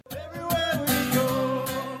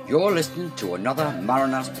You're listening to another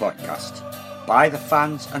Mariners podcast, by the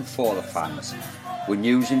fans and for the fans, with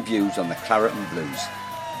news and views on the Claret and Blues.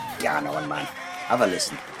 Yeah, I know it, man. Have a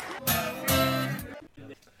listen.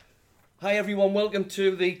 Hi everyone, welcome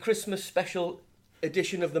to the Christmas special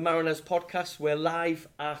edition of the Mariners podcast. We're live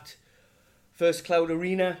at First Cloud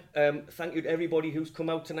Arena. Thank you to everybody who's come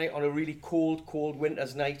out tonight on a really cold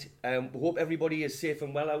winter's night. We hope everybody is safe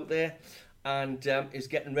and well out there and is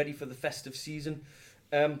getting ready for the festive season.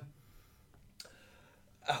 I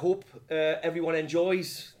hope everyone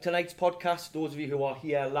enjoys tonight's podcast, those of you who are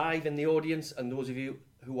here live in the audience and those of you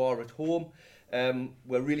who are at home.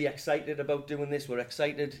 We're really excited about doing this. We're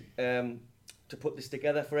excited to put this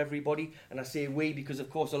together for everybody. And I say we because, of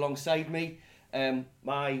course, alongside me,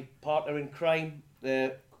 my partner in crime,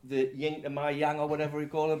 the yin to my yang or whatever you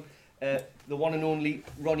call him, the one and only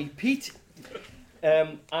Ronnie Pete.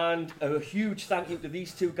 And a huge thank you to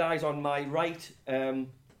these two guys on my right.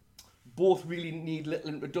 Both really need little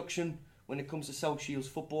introduction when it comes to South Shields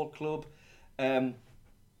Football Club.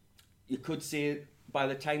 You could say by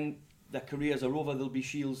the time their careers are over, they'll be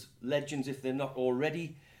Shields legends if they're not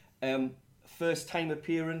already. First time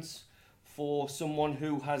appearance for someone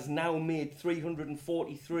who has now made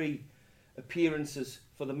 343 appearances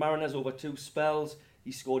for the Mariners over 2 spells.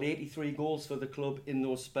 He scored 83 goals for the club in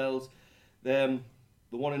those spells. The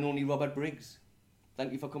one and only Robert Briggs.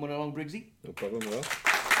 Thank you for coming along, Briggsy. No problem at all.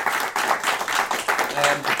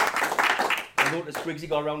 I noticed Briggsy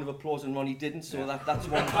got a round of applause and Ronnie didn't, so that's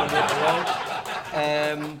one for later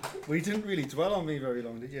on. We didn't really dwell on me very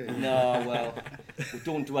long, did you? No, well, we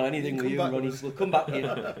don't dwell anything with you, Ronnie. We'll come back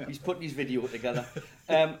here. He's putting his video together.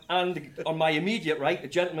 And on my immediate right, a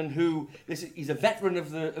gentleman who he's a veteran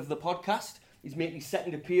of the podcast. He's making his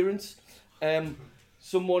second appearance.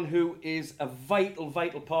 Someone who is a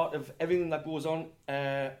vital part of everything that goes on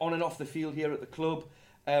and off the field here at the club.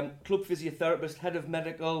 Club physiotherapist, head of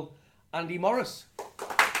medical, Andy Morris.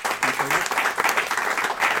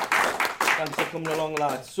 Thanks for coming along,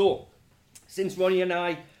 lads. So, since Ronnie and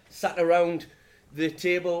I sat around the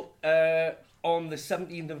table on the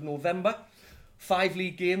 17th of November, 5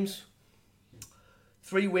 league games,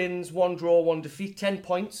 3 wins, 1 draw, 1 defeat, 10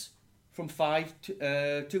 points from 5,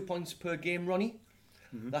 2 points per game, Ronnie.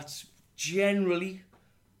 Mm-hmm. That's generally,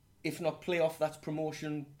 if not playoff, that's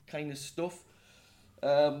promotion kind of stuff.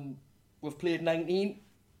 We've played 19,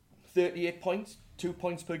 38 points, 2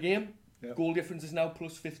 points per game. Yep. Goal difference is now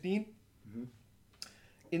plus 15. Mm-hmm.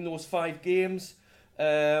 In those 5 games,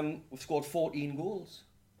 we've scored 14 goals.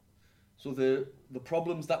 So the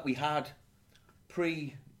problems that we had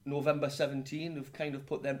pre-November 17, we've kind of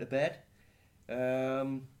put them to bed.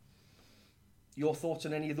 Your thoughts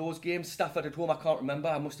on any of those games? Stafford at home, I can't remember.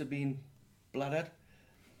 I must have been bladdered.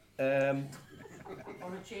 On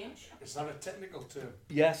a change? Is that a technical term?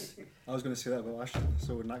 Yes. I was going to say that about Ashton,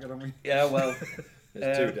 so would knackered on me. Yeah, well.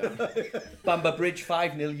 There's 2 down. Bamber Bridge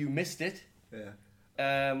 5-0, you missed it. Yeah.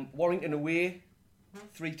 Warrington away,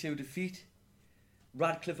 3-2 defeat.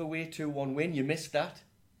 Radcliffe away, 2-1 win. You missed that.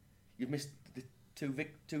 You missed the two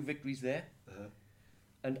victories there. Uh-huh.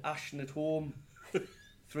 And Ashton at home,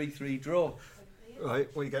 3-3 draw. Right,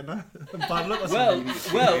 what are you getting at? Bad luck or well,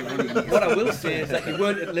 something? What I will say is that you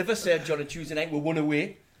weren't at Liversedge on a Tuesday night, we won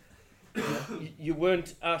away. You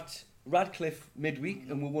weren't at Radcliffe midweek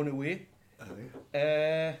and we won away.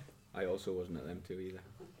 I also wasn't at them 2 either.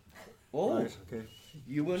 Oh, right, okay.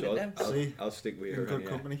 You weren't So at them? I'll stick with you. In good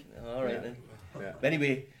company. All right then. Yeah.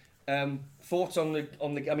 Anyway, thoughts on the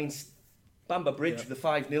I mean, Bamber Bridge, the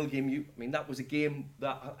 5-0 game. That was a game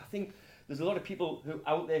that I think there's a lot of people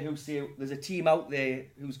out there who say there's a team out there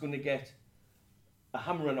who's going to get a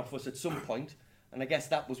hammering off us at some point, and I guess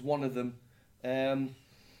that was one of them.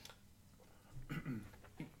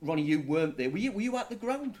 Ronnie, you weren't there. Were you at the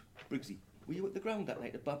ground, Briggsy? Were you at the ground that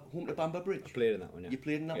night at home to Bamber Bridge? I played in that one, yeah. You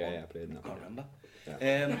played in that one? Yeah, I played in that one. I can't remember. Yeah.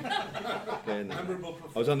 Played in that one.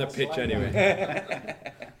 I was on the pitch anyway.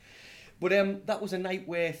 But that was a night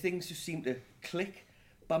where things just seemed to click.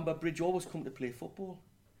 Bamber Bridge always come to play football.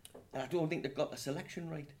 And I don't think they got the selection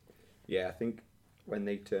right. Yeah, I think when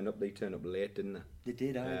they turned up late, didn't they? They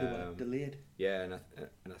did, they were delayed. Yeah, and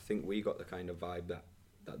I think we got the kind of vibe that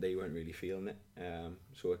they weren't really feeling it.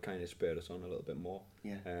 So it kind of spurred us on a little bit more.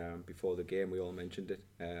 Yeah. Before the game, we all mentioned it.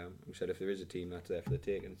 We said if there is a team that's there for the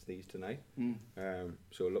taking, it's these tonight.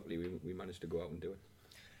 So luckily we managed to go out and do it.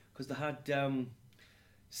 Because they had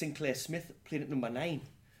Sinclair Smith playing at number 9.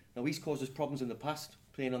 Now he's caused us problems in the past,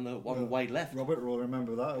 playing on the wide left. Robert will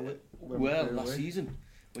remember that. Last season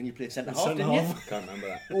when you played centre half, didn't you? Can't remember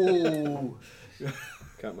that. Oh,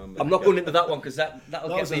 Can't remember. I'm not going into that one because that'll That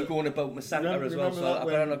get was me a- going about Masanta Remember- as well, remember so that I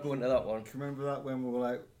better when- not go into that one. Do you remember that when we were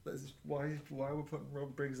like, why we're putting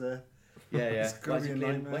Rob Briggs there? Yeah, yeah. It's gonna be a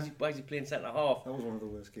nightmare. Why is he playing centre half? That was one of the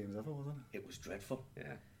worst games ever, wasn't it? It was dreadful.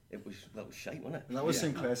 Yeah. That was shite, wasn't it? And that was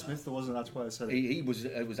Sinclair Smith, there wasn't. That's why I said it. It was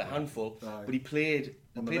a handful, Aye. but he played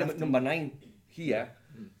On the him left, at number 9 here,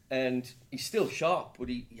 and he's still sharp, but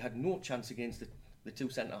he had no chance against the two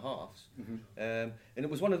centre halves. And it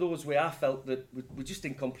was one of those where I felt that we're just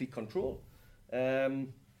in complete control.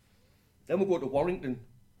 Then we'll go to Warrington.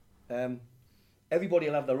 Everybody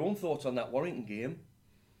will have their own thoughts on that Warrington game.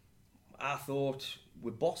 I thought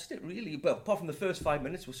we bossed it really. Well, apart from the first 5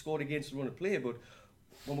 minutes, we scored against the run of play, but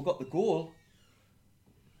when we got the goal,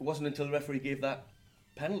 it wasn't until the referee gave that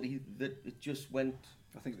penalty that it just went.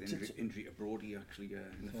 I think the injury to Brody actually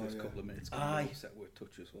in the first couple of minutes Aye. set with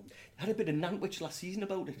touch as well. Had a bit of Nantwich last season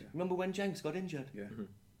about it. Remember when Jenks got injured? Yeah.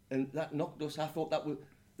 And that knocked us. I thought that was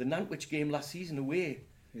the Nantwich game last season away.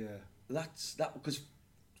 Yeah, That's that because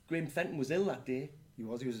Graham Fenton was ill that day. he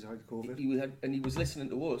was had COVID. He was listening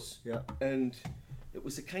to us. Yeah. And it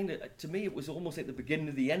was a kind of, to me, it was almost like the beginning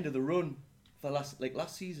of the end of the run for last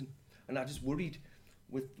season. And I just worried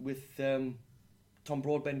with Tom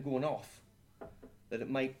Broadbent going off that it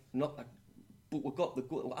might not. But we got the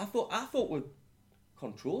goal. I thought we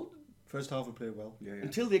controlled First half we played well. Yeah, yeah.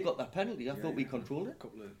 until they got that penalty. I Yeah, thought we yeah. controlled it.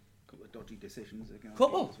 couple of dodgy decisions again.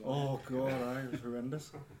 Couple? As well. Oh god, it was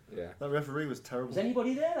horrendous. Yeah. That referee was terrible. Was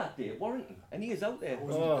anybody there that day at Warrington? And he is out there. I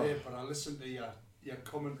wasn't Oh. there, but I listened to your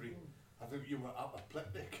commentary. I think you were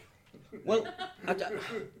apoplectic. Well,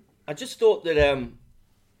 I just thought that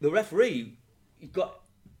the referee,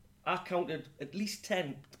 I counted at least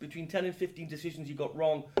 10, between 10 and 15 decisions he got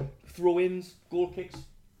wrong. Throw-ins, goal kicks,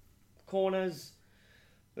 corners.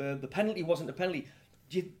 The penalty wasn't a penalty.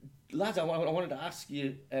 Lads, I wanted to ask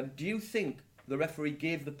you, do you think the referee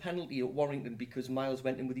gave the penalty at Warrington because Miles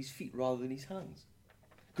went in with his feet rather than his hands?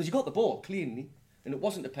 Because he got the ball cleanly, and it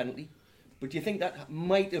wasn't a penalty. But do you think that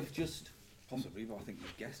might have just... Possibly, but I think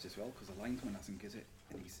he's guessed as well because the linesman hasn't gives it,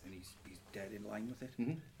 and he's dead in line with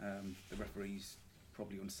it. The referee's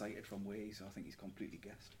probably unsighted from where he is, so I think he's completely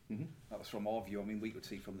guessed. That was from our view. I mean, we could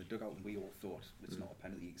see from the dugout, and we all thought it's not a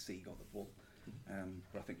penalty. You can see he got the ball,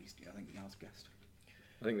 but I think he has guessed.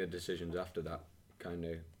 I think the decisions after that kind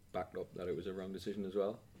of backed up that it was a wrong decision as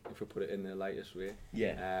well, if we put it in the lightest way.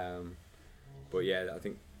 Yeah. But yeah, I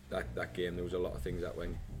think that game there was a lot of things that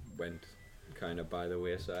went kind of by the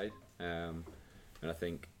wayside. And I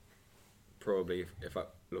think probably if I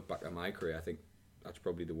look back at my career, I think that's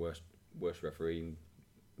probably the worst refereeing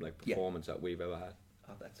performance that we've ever had.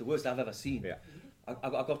 That's the worst I've ever seen. Yeah. I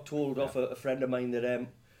got told off a friend of mine that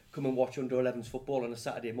come and watch under 11s football on a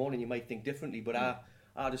Saturday morning. You might think differently, but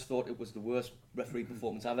I just thought it was the worst referee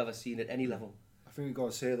performance I've ever seen at any level. I think we've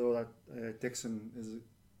got to say though that Dixon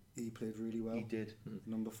he played really well. He did.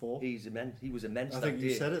 Number 4. He was immense I that think day.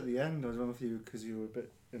 you said at the end, I don't know if you, because you were a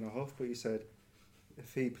bit in a huff, but you said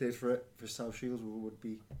if he played for South Shields, we would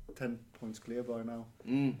be 10 points clear by now.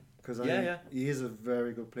 Because he is a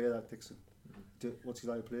very good player, that Dixon. What's he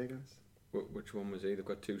like to play against? Which one was he? They've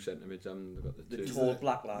got 2 centre mids and they've got the The two. tall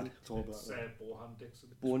black lad. Tall black. Bohan Dixon.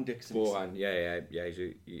 Bowen Dixon. Bohan, yeah,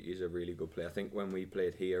 he's a really good player. I think when we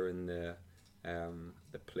played here in the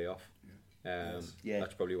playoff,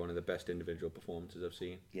 that's probably one of the best individual performances I've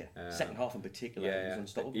seen. Yeah, second half in particular, he was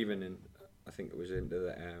unstoppable. Even in, I think it was into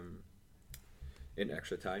the into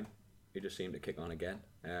extra time, he just seemed to kick on again.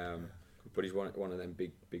 But he's one of them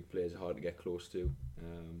big players, hard to get close to,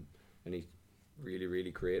 and he's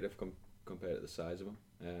really creative compared to the size of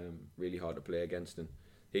him. Really hard to play against, and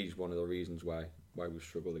he's one of the reasons why we've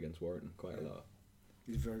struggled against Warrington quite a lot.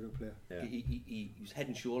 He's a very good player. Yeah. He was head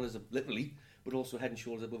and shoulders, literally, but also head and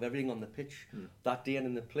shoulders above everything on the pitch that day and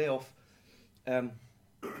in the playoff. But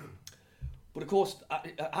of course,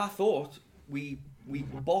 I thought we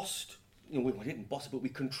bossed. We didn't boss it, but we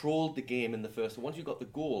controlled the game in the first. Once you got the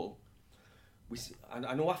goal,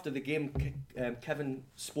 I know after the game, Kevin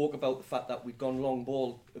spoke about the fact that we'd gone long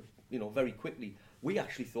ball, very quickly. We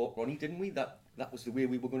actually thought, Ronnie, didn't we, that was the way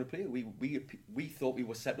we were going to play. We thought we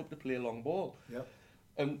were set up to play a long ball. Yep.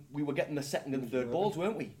 And we were getting the second and third balls,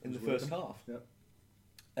 weren't we, in the first half? Yep.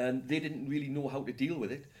 And they didn't really know how to deal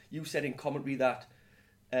with it. You said in commentary that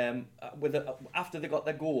after they got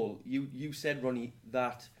their goal, you said, Ronnie,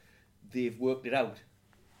 that they've worked it out.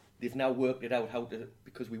 They've now worked it out how to,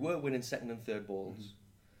 because we were winning second and third balls.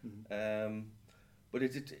 But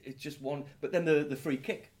it's just one. But then the free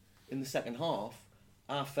kick in the second half,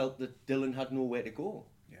 I felt that Dylan had nowhere to go.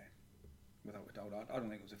 Yeah. Without a doubt. I don't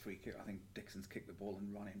think it was a free kick. I think Dixon's kicked the ball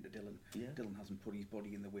and ran into Dillon. Yeah. Dillon hasn't put his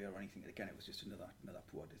body in the way or anything. Again, it was just another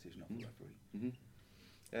poor decision of the referee.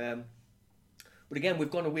 Mm-hmm. But again, we've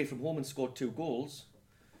gone away from home and scored 2 goals,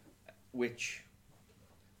 which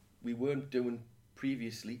we weren't doing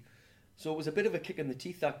previously. So it was a bit of a kick in the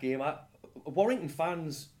teeth, that game. Warrington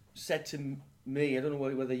fans said to me, I don't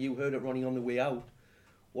know whether you heard it, Ronnie, on the way out,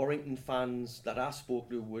 Warrington fans that I spoke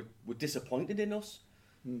to were disappointed in us.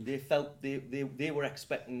 They felt they were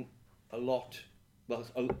expecting a lot, well,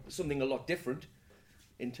 something a lot different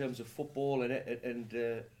in terms of football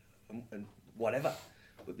and whatever.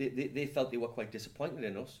 But they felt they were quite disappointed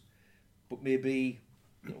in us. But maybe,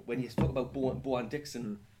 you know, when you talk about Bohan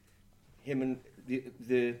Dixon, him and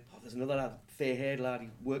there's another lad, fair-haired lad,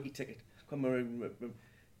 worky ticket.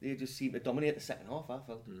 They just seemed to dominate the second half. I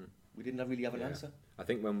felt we didn't really have an answer. I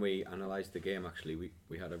think when we analysed the game, actually,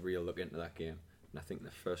 we had a real look into that game, and I think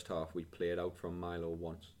the first half we played out from Milo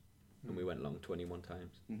once, and we went long 21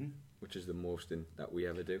 times, which is the most that we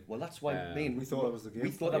ever do. Well, that's why we thought that was the game. We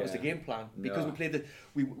thought that was the game plan because we played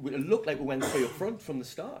we it looked like we went 3 up front from the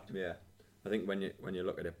start. Yeah, I think when you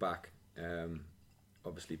look at it back,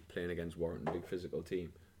 obviously playing against Warrington, big physical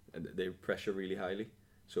team, and they pressure really highly.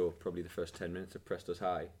 So probably the first 10 minutes have pressed us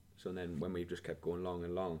high. So then when we just kept going long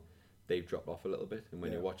and long, they've dropped off a little bit. And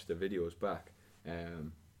when you watch the videos back,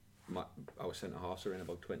 our centre halves are in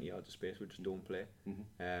about 20 yards of space. We just don't play.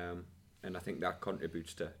 And I think that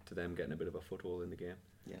contributes to them getting a bit of a foothold in the game.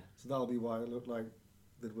 Yeah. So that'll be why it looked like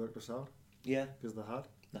they'd worked us out. Yeah. Because they had.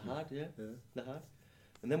 They had.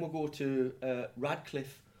 And then we'll go to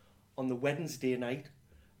Radcliffe on the Wednesday night.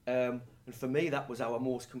 And for me, that was our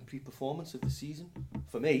most complete performance of the season.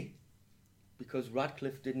 For me, because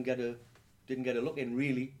Radcliffe didn't get a look in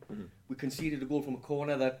really. We conceded a goal from a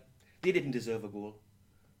corner that they didn't deserve a goal.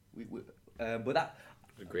 But that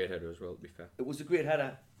it was a great header as well, to be fair. It was a great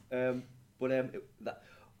header.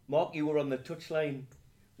 Mark, you were on the touchline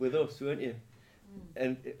with us, weren't you?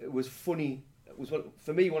 And it was funny. It was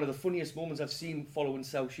for me one of the funniest moments I've seen following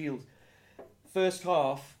South Shields. First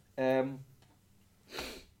half.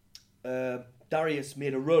 Darius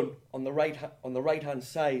made a run on the right hand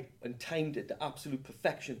side and timed it to absolute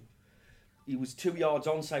perfection. He was 2 yards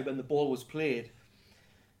onside when the ball was played,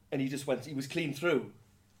 and he was clean through,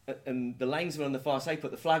 and the linesman on the far side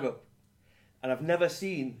put the flag up, and I've never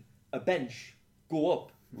seen a bench go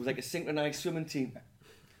up. It was like a synchronised swimming team.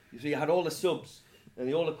 So you had all the subs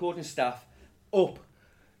and all the coaching staff up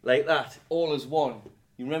like that, all as one.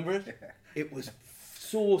 You remember it? It was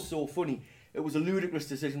so funny. It was a ludicrous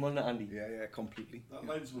decision, wasn't it, Andy? Yeah, completely. That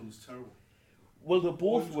linesman was terrible. Well, they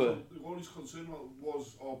both were. All he's concerned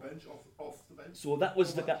was our bench, off the bench. So that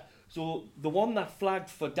was the guy. So the one that flagged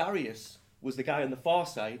for Darius was the guy on the far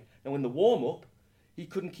side, and when the warm-up, he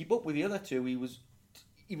couldn't keep up with the other two. He was.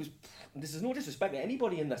 This is no disrespect to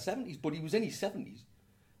anybody in their 70s, but he was in his 70s,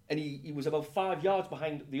 and he was about 5 yards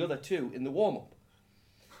behind the other two in the warm-up,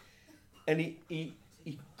 and he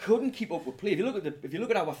couldn't keep up with play. If you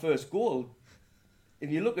look at our first goal, if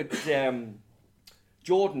you look at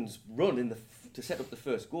Jordan's run to set up the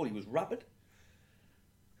first goal, he was rapid.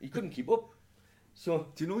 He couldn't keep up. So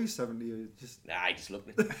do you know he's 70 or just? Nah, I just looked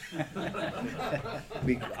at it.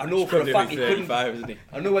 I know for a fact he couldn't. Isn't he?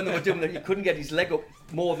 I know when they were doing that, he couldn't get his leg up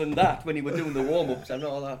more than that when he were doing the warm-ups. I know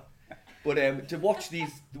all that. But to watch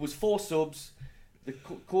these, there was 4 subs. The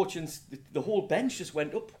coach and the whole bench just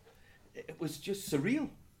went up. It was just surreal.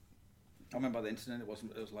 I remember the incident. It was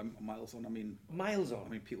like miles on. Miles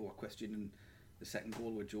on. People were questioning the second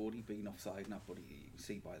goal with Geordie being offside, and that, but you can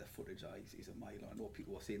see by the footage, he's a mile on. I know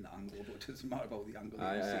people were saying the angle, but it doesn't matter about the angle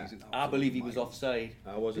of the season. I believe he was offside.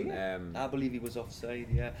 I wasn't. I believe he was offside.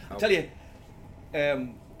 Yeah, I tell you,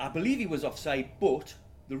 I believe he was offside. But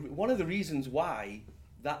one of the reasons why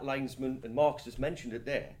that linesman, and Mark's just mentioned it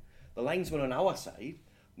there, the linesman on our side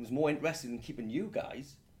was more interested in keeping you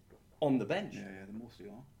guys on the bench. Yeah, they mostly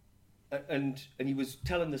are. And he was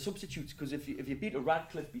telling the substitutes, because if you beat a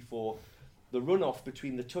Radcliffe before, the runoff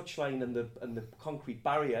between the touchline and the concrete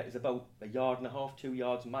barrier is about 1.5 yards, 2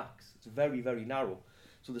 yards max. It's very, very narrow.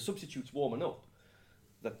 So the substitutes warming up,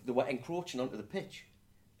 they were encroaching onto the pitch,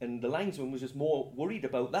 and the linesman was just more worried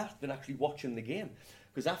about that than actually watching the game.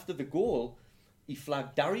 Because after the goal, he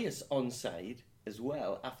flagged Darius onside as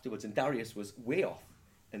well afterwards, and Darius was way off,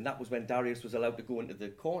 and that was when Darius was allowed to go into the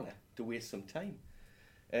corner to waste some time.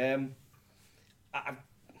 I'm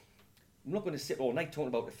not going to sit all night talking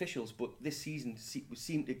about officials, but this season we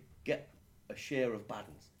seem to get a share of bad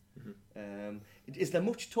ones. Is there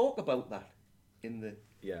much talk about that in the?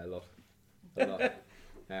 Yeah, a lot.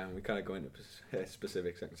 We kind of go into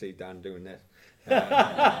specifics. I can see Dan doing this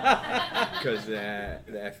because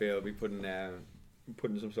the FA will be putting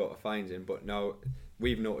some sort of fines in. But no,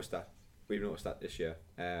 we've noticed that this year,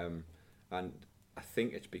 and I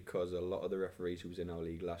think it's because a lot of the referees who was in our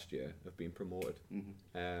league last year have been promoted.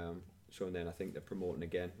 So then I think they're promoting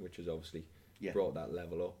again, which has obviously brought that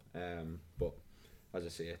level up. But as I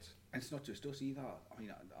say, it's not just us either. I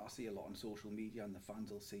mean, I see a lot on social media, and the fans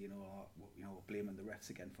will say, blaming the refs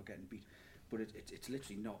again for getting beat. But it's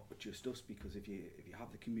literally not just us, because if you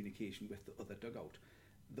have the communication with the other dugout,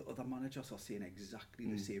 the other managers are saying exactly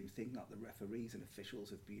the same thing, that the referees and officials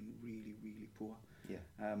have been really, really poor.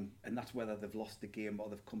 And that's whether they've lost the game or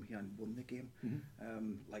they've come here and won the game.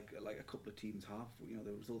 Like a couple of teams have.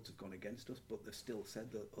 The results have gone against us, but they've still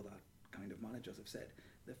said, the other kind of managers have said,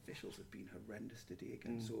 the officials have been horrendous today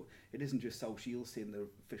again. So it isn't just South Shields saying the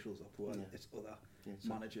officials are poor, it's other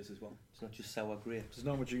managers as well. It's not just sour grapes. There's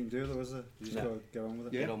not much you can do though, is there? You just got to get on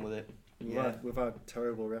with it. Get on with it. We've had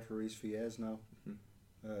terrible referees for years now.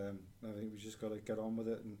 I think we just got to get on with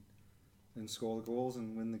it and score the goals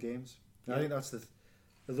and win the games. I think that's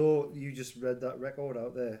although you just read that record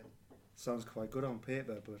out there, sounds quite good on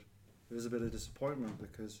paper, but there's a bit of disappointment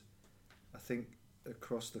because I think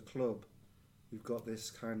across the club we've got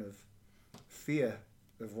this kind of fear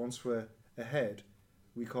of once we're ahead,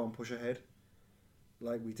 we can't push ahead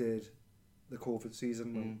like we did the COVID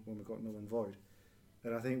season when we got null and void.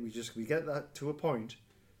 And I think we get that to a point,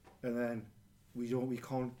 and then we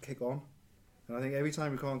can't kick on. And I think every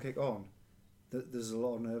time we can't kick on, there's a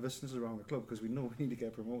lot of nervousness around the club because we know we need to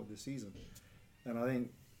get promoted this season. And I think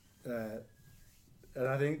the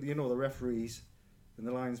referees and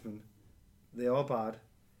the linesmen, they are bad,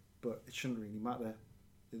 but it shouldn't really matter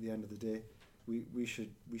at the end of the day. We should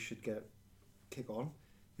kick on,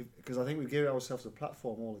 because I think we give ourselves a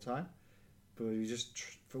platform all the time, but we just,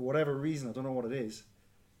 for whatever reason, I don't know what it is,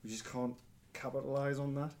 we just can't capitalise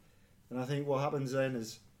on that. And I think what happens then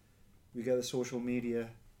is we get the social media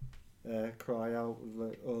cry out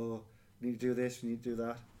like, oh, we need to do this, we need to do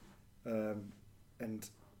that, and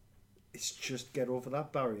it's just get over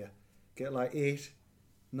that barrier, get like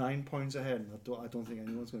 8-9 points ahead, and I don't think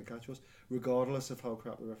anyone's going to catch us, regardless of how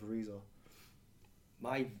crap the referees are.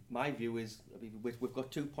 My view is, I mean, we've got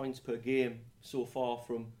 2 points per game so far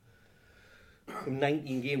from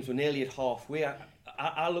 19 games. We're nearly at halfway.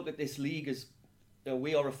 I look at this league as,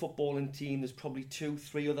 we are a footballing team. There's probably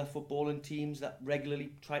 2-3 other footballing teams that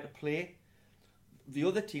regularly try to play. The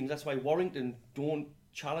other teams, that's why Warrington don't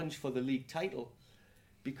challenge for the league title,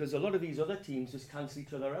 because a lot of these other teams just cancel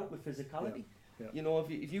each other out with physicality.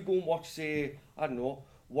 If you go and watch, say, I don't know,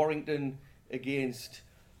 Warrington against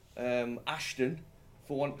Ashton,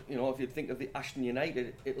 for one, if you think of the Ashton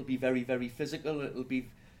United, it'll be very, very physical. It'll be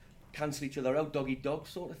cancel each other out, dog-eat-dog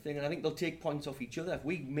sort of thing, and I think they'll take points off each other. If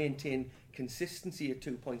we maintain consistency at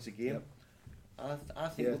 2 points a game, I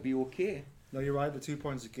think we'll be okay. No, you're right. The 2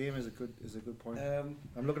 points a game is a good point.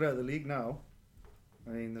 I'm looking at the league now.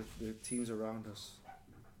 I mean, the teams around us,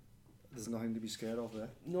 there's nothing to be scared of there.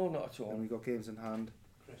 No, not at all. And we've got games in hand.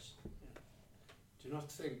 Chris, do you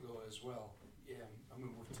not think though as well? I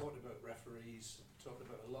mean, we've talked about referees, talked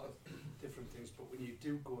about a lot of different things, but when you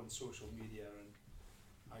do go on social media, and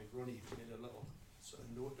Ronnie made a little sort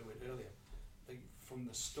of note to it earlier, like from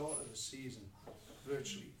the start of the season,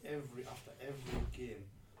 virtually after every game,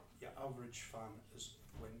 your average fan has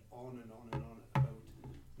went on and on and on about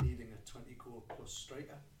needing a 20-goal plus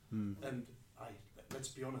striker. And let's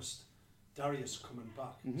be honest, Darius coming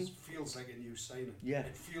back feels like a new signing.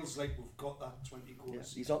 It feels like we've got that 20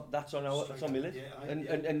 goals. That's on my list.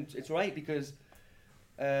 And it's right, because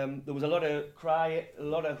there was a lot of cry, a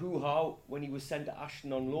lot of hoo-ha when he was sent to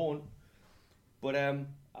Ashton on loan. But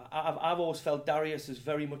I've always felt Darius is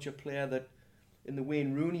very much a player that, in the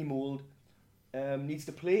Wayne Rooney mould, needs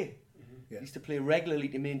to play. Needs to play regularly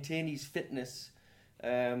to maintain his fitness,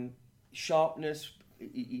 sharpness,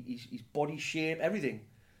 his body shape, everything.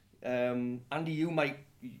 Andy,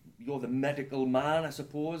 you're the medical man, I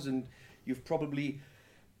suppose, and you've probably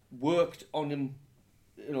worked on him,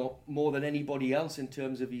 more than anybody else in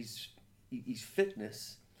terms of his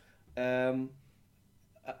fitness.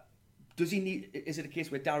 Does he need? Is it a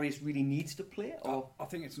case where Darius really needs to play? Or I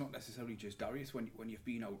think it's not necessarily just Darius. When you've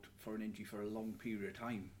been out for an injury for a long period of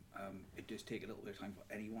time, it does take a little bit of time for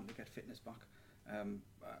anyone to get fitness back.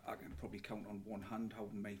 I can probably count on one hand how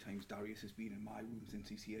many times Darius has been in my room since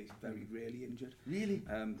he's here. He's very rarely injured. Really?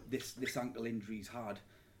 This ankle injury he's had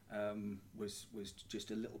was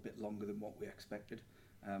just a little bit longer than what we expected.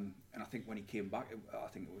 And I think when he came back, I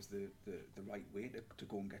think it was the right way to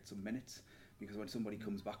go and get some minutes, because when somebody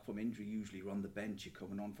comes back from injury, usually you're on the bench, you're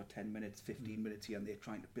coming on for 10 minutes, 15 minutes here, and they're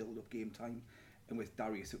trying to build up game time. And with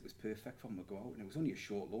Darius, it was perfect for him to go out, and it was only a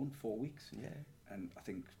short loan, 4 weeks. Yeah. And I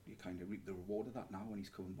think you kind of reap the reward of that now when he's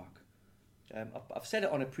coming back. I've said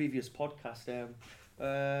it on a previous podcast.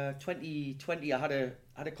 2020, I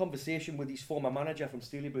had a conversation with his former manager from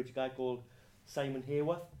Stalybridge, a guy called Simon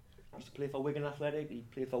Hayworth. He used to play for Wigan Athletic. He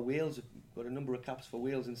played for Wales, got a number of caps for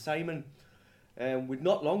Wales. And Simon, we'd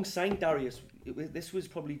not long signed Darius. This was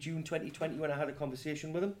probably June 2020 when I had a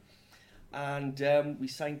conversation with him. And we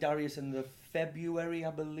signed Darius in the February,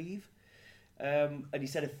 I believe. And he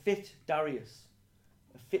said a fit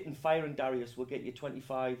and firing Darius will get you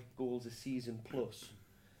 25 goals a season plus.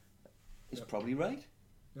 He's probably right.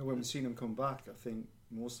 You know, when we seen him come back, I think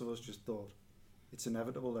most of us just thought it's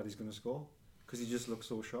inevitable that he's going to score because he just looks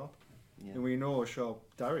so sharp. Yeah. And we know a sharp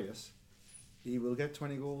Darius, he will get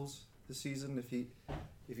 20 goals this season if he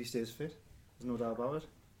stays fit. There's no doubt about it.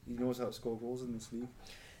 He knows how to score goals in this league,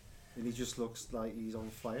 and he just looks like he's on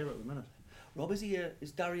fire at the minute. Rob,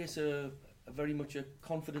 is Darius a very much a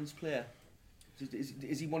confidence player?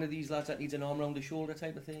 Is he one of these lads that needs an arm around the shoulder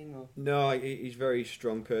type of thing? Or? No, he's very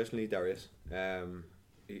strong personally, Darius.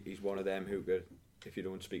 He's one of them who could, if you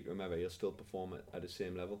don't speak to him ever, he'll still perform at the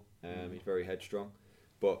same level. He's very headstrong.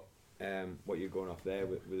 But what you're going off there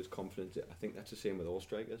with his confidence, I think that's the same with all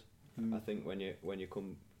strikers. I think when you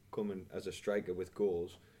come in as a striker with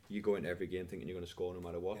goals, you go into every game thinking you're going to score no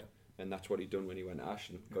matter what. Yeah. And that's what he done when he went to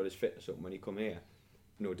Ashton. Got his fitness up. When he come here,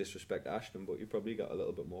 no disrespect to Ashton, but you probably got a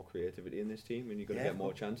little bit more creativity in this team and you're going to get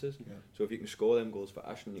more chances. Yeah. So if you can score them goals for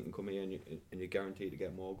Ashton, you can come here and you're guaranteed to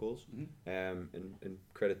get more goals. And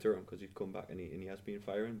credit to him because he's come back and he has been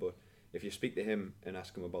firing. But if you speak to him and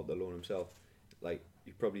ask him about the loan himself, like,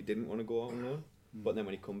 he probably didn't want to go out on loan. But then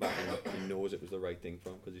when he come back, he knows it was the right thing for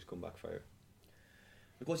him because he's come back firing.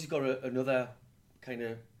 Of course, he's got another kind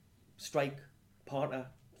of strike partner,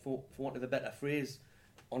 for want of a better phrase,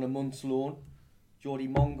 on a month's loan, Jordi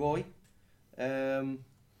Mongoy. That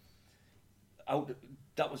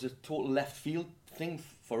was a total left field thing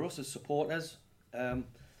for us as supporters.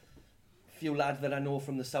 Few lads that I know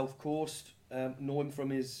from the South Coast know him from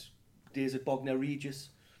his days at Bognor Regis.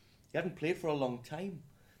 He hadn't played for a long time,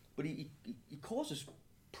 but he causes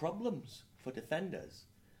problems for defenders.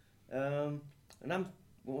 And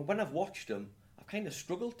when I've watched him, I've kind of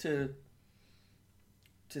struggled to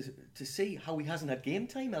see how he hasn't had game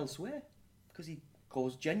time elsewhere, because he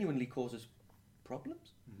genuinely causes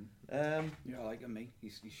problems. Yeah, I like him, mate.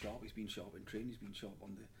 He's sharp. He's been sharp in training. He's been sharp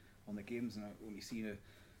on the games, and I've only seen a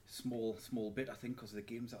small bit, I think, because of the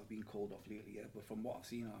games that have been called off lately. Yeah, but from what I've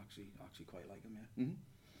seen, I actually quite like him. Yeah.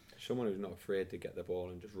 Someone who's not afraid to get the ball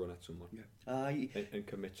and just run at someone, and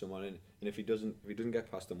commit someone in. And if he doesn't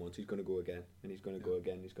get past them once, he's going to go again, and he's going to go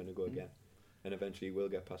again. He's going to go again, and eventually he will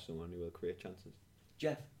get past someone. He will create chances.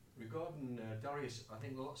 Jeff. Regarding Darius, I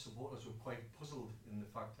think a lot of supporters were quite puzzled in the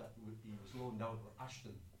fact that he was loaned out to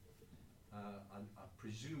Ashton, and I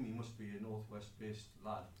presume he must be a Northwest-based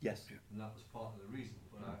lad. Yes. And that was part of the reason.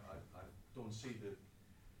 But I don't see the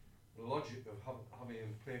logic of having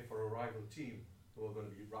him play for a rival team who are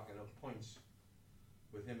going to be racking up points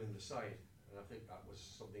with him in the side. And I think that was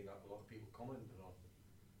something that a lot of people commented on.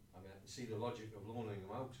 I mean, I can see the logic of loaning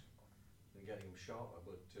him out and getting him sharper,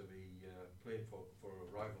 but to be playing for a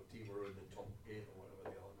rival team or in the top 8 or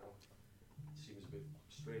whatever they are now, it seems a bit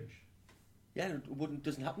strange. Yeah, it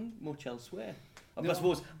doesn't happen much elsewhere. I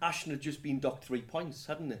suppose Ashton had just been docked 3 points,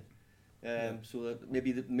 hadn't it? So that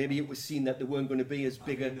maybe it was seen that they weren't going to be as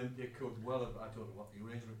big. They could well have, I don't know what the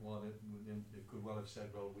arrangement was, they could well have said,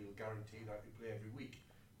 well, we'll guarantee that you play every week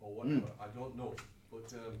or whatever. I don't know,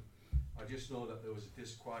 but I just know that there was a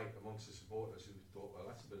disquiet amongst the supporters who thought, well,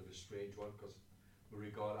 that's a bit of a strange one, because we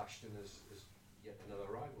regard Ashton as yet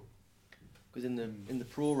another rival. Because in the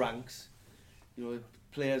pro ranks, you know,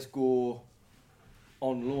 players go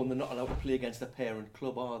on loan, they're not allowed to play against their parent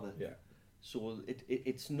club, are they? Yeah. So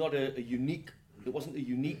it's not a unique. It wasn't a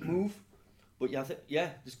unique move, but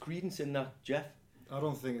there's credence in that, Jeff. I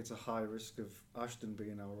don't think it's a high risk of Ashton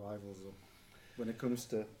being our rivals, though, when it comes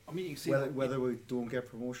to you can see whether we don't get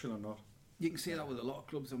promotion or not. You can see that with a lot of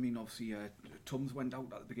clubs. I mean, obviously, Tums went out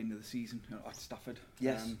at the beginning of the season at Stafford.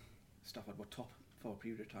 Yes. Stafford were top for a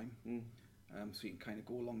period of time. So you can kind of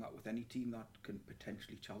go along that with any team that can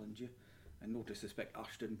potentially challenge you. And no disrespect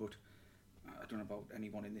Ashton, but I don't know about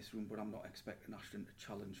anyone in this room, but I'm not expecting Ashton to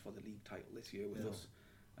challenge for the league title this year with us.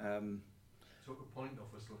 Took a point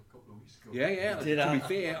off us a couple of weeks ago. Yeah. To be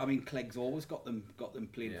fair, I mean, Clegg's always got them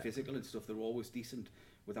playing physical and stuff. They're always decent,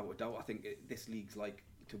 without a doubt. I think this league's like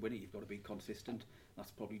to win it, you've got to be consistent.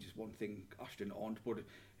 That's probably just one thing Ashton aren't. But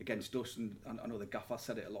against us, and I know the gaffer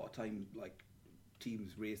said it a lot of time, like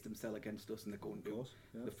teams raise themselves against us and they're going to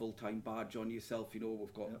the full-time badge on yourself. You know,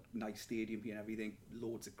 we've got nice stadium here and everything,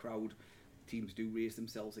 loads of crowd. Teams do raise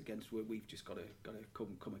themselves against where we've just got to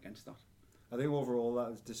come against that. I think overall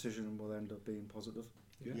that decision will end up being positive,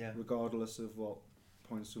 regardless of what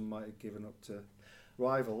points we might have given up to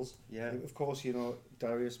rivals. Yeah. Of course, you know,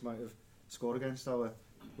 Darius might have scored against our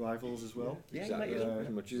rivals as well. Yeah, exactly. As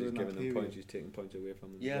much as he's giving them period. points, he's taking points away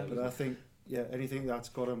from them. Yeah, But I think, anything that's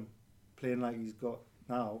got him playing like he's got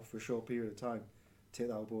now for a short period of time, take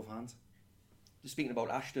that with both hands. Just speaking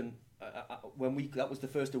about Ashton, that was the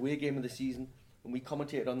first away game of the season, and we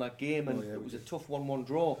commentated on that game, and it was a tough 1-1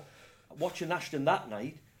 draw. Watching Ashton that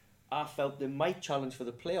night, I felt they might challenge for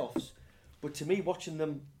the playoffs, but to me, watching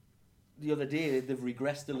them the other day, they've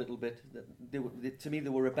regressed a little bit. To me, they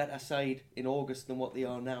were a better side in August than what they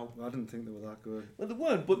are now. Well, I didn't think they were that good. Well, they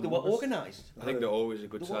weren't, but they were organised. I think they're always a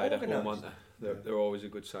good side at home, aren't they? They're always a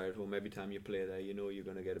good side at home. Every time you play there, you know you're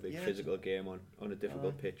going to get a big physical game on a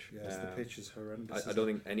difficult pitch. Yes, the pitch is horrendous. I don't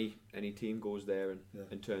think any team goes there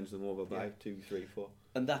and turns them over by 2, 3, 4.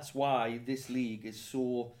 And that's why this league is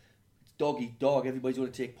so dog eat dog. Everybody's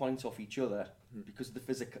going to take points off each other because of the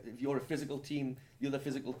physical. If you're a physical team, the other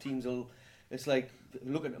physical teams will. It's like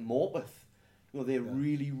looking at Morpeth. You know, they're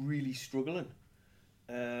really, really struggling.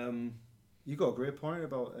 You got a great point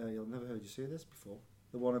about. I've never heard you say this before.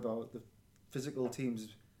 The one about the physical teams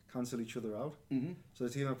cancel each other out. Mm-hmm. So the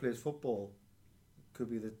team that plays football could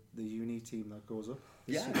be the uni team that goes up.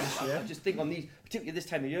 I just think on these, particularly this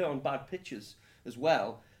time of year, on bad pitches as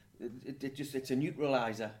well, it's a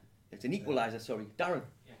neutraliser. It's an equaliser. Sorry, Darren.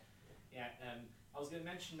 I was going to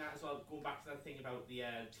mention that as well. Going back to that thing about the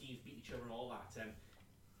teams beat each other and all that.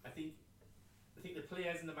 I think the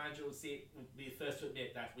players and the manager will be the first to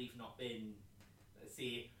admit that we've not been,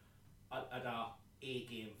 say, at our A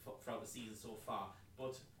game throughout the season so far.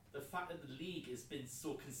 But the fact that the league has been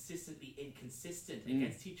so consistently inconsistent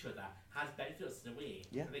against each other has benefited us in a way.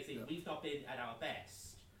 Yeah. They say we've not been at our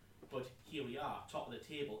best, but here we are, top of the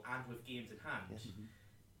table and with games in hand. Yes.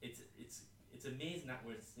 It's amazing that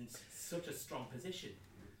we're in such a strong position.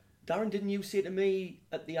 Darren, didn't you say to me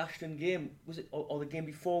at the Ashton game, was it, or the game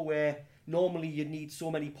before, where normally you need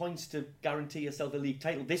so many points to guarantee yourself a league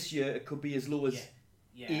title? This year it could be as low as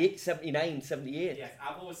 79, 78. Yes,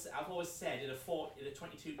 I've always said in a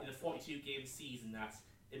 42 game season that,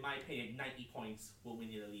 in my opinion, 90 points will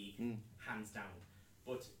win you the league, hands down.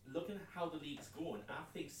 But looking at how the league's going, I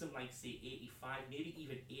think something like, say, 85, maybe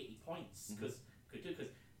even 80 points, because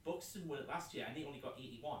Buxton won it last year and they only got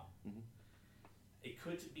 81. It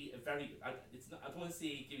could be a very. I don't want to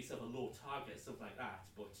say give yourself a low target or something like that,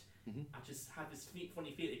 but I just have this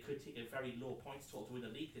funny feeling it could take a very low points total to win the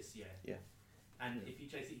league this year. Yeah. And if you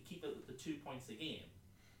try to keep the 2 points a game,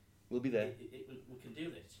 we'll be there. We can do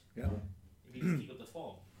it. Yeah. If you just keep up the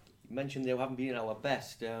form. You mentioned they haven't been at our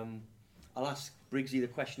best. I'll ask Briggsy the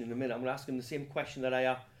question in a minute. I'm going to ask him the same question that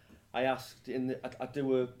I asked I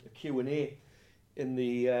do a Q&A in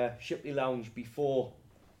the Shipley Lounge before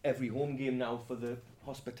every home game now for the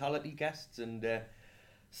hospitality guests, and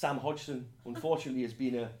Sam Hodgson unfortunately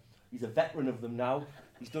he's a veteran of them now.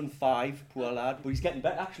 He's done 5, poor lad, but he's getting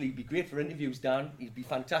better. Actually, he'd be great for interviews, Dan. He'd be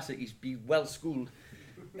fantastic. He'd be well schooled.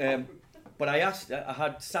 But I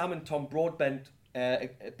had Sam and Tom Broadbent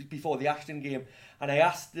before the Ashton game, and I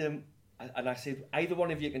asked them, and I said, either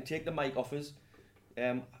one of you can take the mic off us.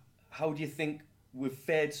 How do you think we've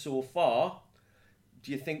fared so far?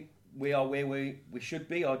 Do you think we are where we should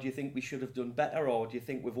be, or do you think we should have done better, or do you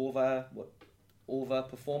think we've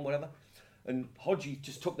overperformed, whatever? And Hodgie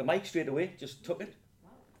just took the mic straight away, just took it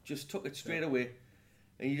straight away,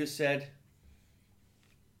 and he just said,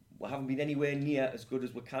 we haven't been anywhere near as good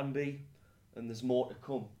as we can be, and there's more to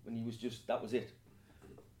come. And that was it.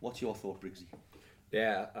 What's your thought, Briggsy?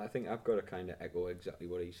 Yeah, I think I've got to kind of echo exactly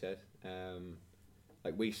what he said.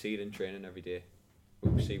 Like, we see it in training every day.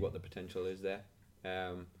 We see what the potential is there.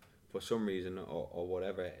 For some reason or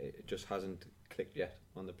whatever, it just hasn't clicked yet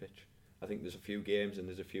on the pitch. I think there's a few games and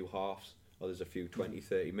there's a few halves, or there's a few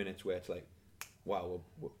 20-30 minutes where it's like, wow,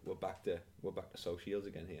 we're back to South Shields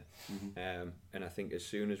again here. And I think as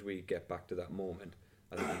soon as we get back to that moment,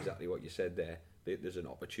 I think exactly what you said there, there's an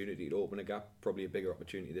opportunity to open a gap, probably a bigger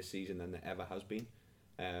opportunity this season than there ever has been.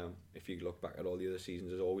 If you look back at all the other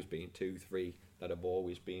seasons, there's always been 2, 3 that have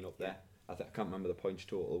always been up there. I can't remember the points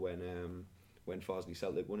total when Farsley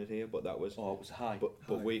Celtic won it here, but that was... Oh, it was high.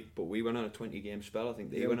 But we went on a 20-game spell. I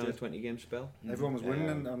think they went on a 20-game spell. Everyone was winning,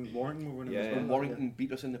 and Warrington were winning as well. And Warrington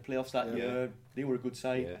beat us in the playoffs that year. They were a good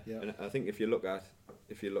side. And I think if you look at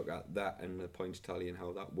if you look at that and the points tally and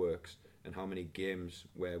how that works, and how many games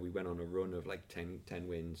where we went on a run of like 10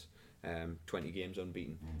 wins, 20 games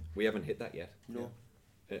unbeaten, we haven't hit that yet. No.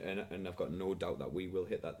 And I've got no doubt that we will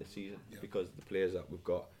hit that this season, because the players that we've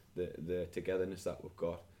got, the togetherness that we've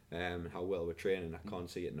got, how well we're training, I can't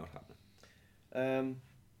see it not happening.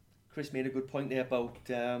 Chris made a good point there about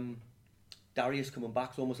Darius coming back.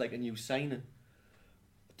 It's almost like a new signing.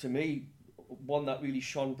 To me, one that really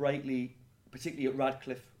shone brightly, particularly at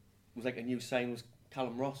Radcliffe, was like a new sign, was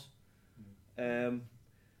Callum Ross.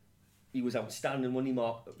 He was outstanding, wasn't he,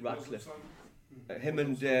 Mark, at Radcliffe? Him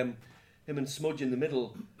and Smudge in the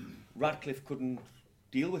middle, Radcliffe couldn't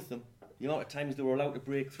deal with them. The amount of times they were allowed to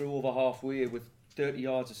break through over halfway with 30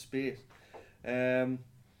 yards of space. It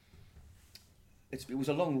was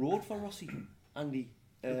a long road for Rossi, Andy.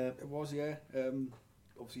 It was, yeah.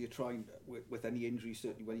 Obviously, you're trying, with any injury,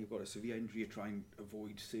 certainly when you've got a severe injury, you try and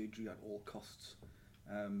avoid surgery at all costs,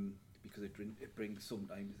 because it brings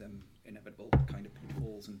sometimes them inevitable kind of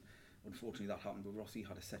pitfalls, and unfortunately that happened with Rossi.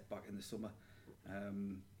 Had a setback in the summer,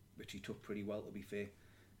 which he took pretty well, to be fair.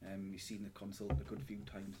 He's seen the consult a good few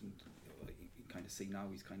times, and you kind of see now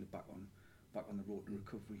he's kind of back on the road to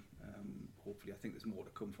recovery. Hopefully, I think there's more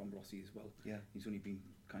to come from Rossi as well. Yeah, he's only been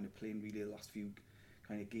kind of playing really the last few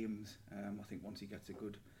kind of games. I think once he gets a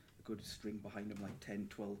good string behind him, like 10,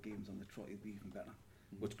 12 games on the trot, he'll be even better.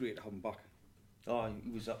 But it's great to have him back. Oh,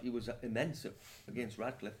 he was immense against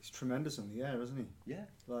Radcliffe. He's tremendous in the air, isn't he? Yeah.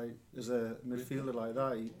 Like, as a midfielder like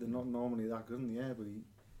that, they're not normally that good in the air, but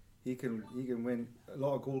he can win. A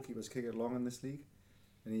lot of goalkeepers kick it long in this league,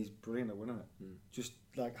 and he's brilliant at winning it. Just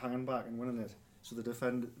like hanging back and winning it, so the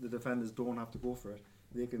defenders don't have to go for it.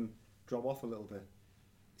 They can drop off a little bit.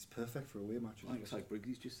 It's perfect for away matches. I think it's like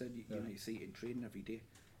Briggsy's just said. You know, you see it in training every day,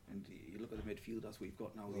 and you look at the midfielders we've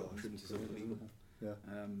got now. The options is unbelievable. Yeah.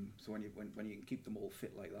 So when you can keep them all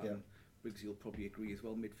fit like that, and Briggsy will probably agree as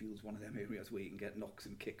well. Midfield's one of them areas where you can get knocks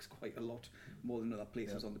and kicks quite a lot more than other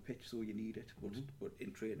places on the pitch. So you need it. But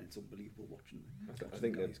in training, it's unbelievable watching. I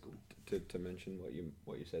think that to mention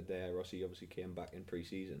what you said there, Rossi obviously came back in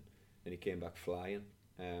pre-season, and he came back flying.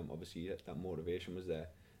 Obviously that motivation was there.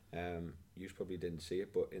 You probably didn't see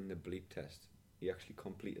it, but in the bleep test, he actually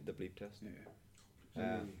completed the bleep test.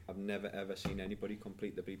 Yeah. I've never ever seen anybody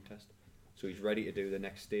complete the bleep test. So he's ready to do the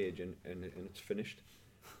next stage, and it's finished.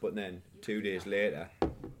 But then 2 days later,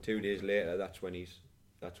 that's when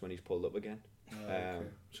he's pulled up again. Okay.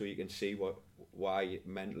 So you can see why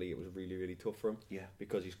mentally it was really, really tough for him. Yeah.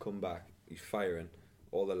 Because he's come back, he's firing.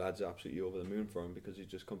 All the lads are absolutely over the moon for him because he's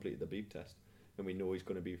just completed the bleep test, and we know he's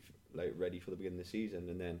going to be like ready for the beginning of the season.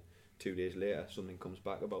 And then 2 days later, something comes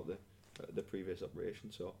back about the previous operation.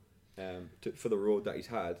 So for the road that he's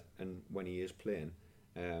had, and when he is playing.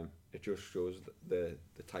 It just shows the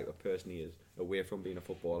type of person he is away from being a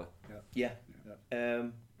footballer. Yeah.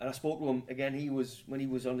 And I spoke to him again. When he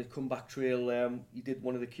was on the comeback trail. He did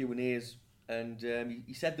one of the Q&As, and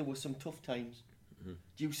he said there were some tough times. Mm-hmm.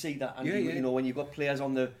 Do you see that? Andy? Yeah. You know, when you've got players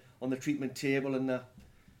on the treatment table, and it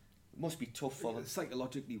must be tough for them.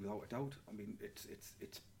 Psychologically, without a doubt. I mean,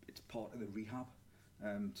 it's part of the rehab.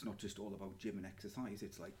 It's not just all about gym and exercise.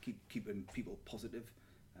 It's like keeping people positive.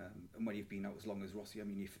 And when you've been out as long as Rossi, I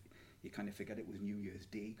mean, you kind of forget it was New Year's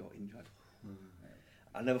Day he got injured.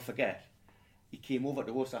 I'll never forget, he came over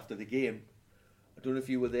to us after the game. I don't know if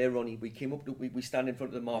you were there, Ronnie. We came up, we stand in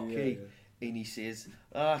front of the marquee, and he says,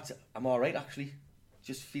 I'm all right, actually.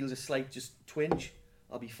 Just feels a slight twinge.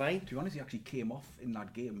 I'll be fine. To be honest, he actually came off in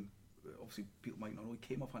that game. Obviously, people might not know, he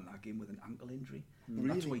came off in that game with an ankle injury. Really?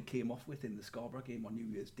 That's what he came off with in the Scarborough game on New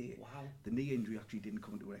Year's Day. Wow. The knee injury actually didn't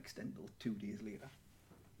come to an extent until 2 days later.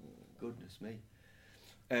 Goodness me.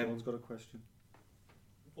 Someone's got a question.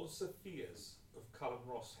 Was the fears of Callum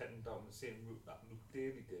Ross heading down the same route that Luke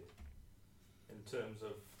Daly did, in terms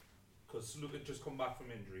of, because Luke had just come back from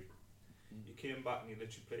injury, he came back and he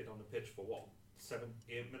literally played on the pitch for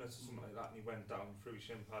 7-8 minutes or something like that, and he went down threw his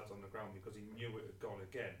shin pads on the ground because he knew it had gone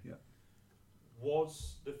again. Yeah.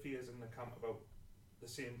 Was the fears in the camp about the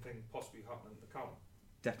same thing possibly happening to Callum?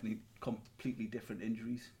 Definitely completely different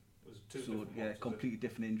injuries. Completely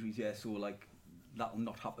different injuries. Yeah, so like that'll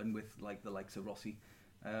not happen with like the likes of Rossi.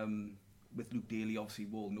 With Luke Daly, obviously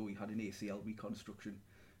we all know he had an ACL reconstruction.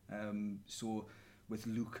 So with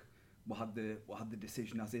Luke, we had the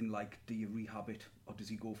decision as in like, do you rehab it or does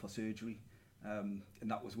he go for surgery? And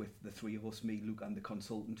that was with the three of us, me, Luke, and the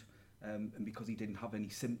consultant. And because he didn't have any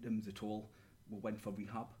symptoms at all, we went for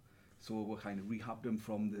rehab. So we kind of rehabbed him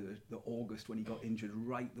from the August when he got injured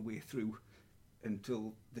right the way through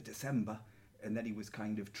until the December, and then he was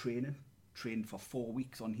kind of trained for 4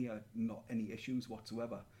 weeks on here, not any issues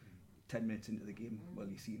whatsoever, 10 minutes into the game, well,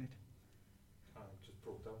 you've seen it. Just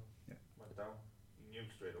broke down. Yeah. Went down. You knew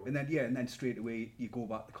straight away. And then straight away you go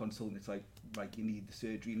back to consult and it's like, right, you need the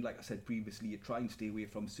surgery. And like I said previously, you try and stay away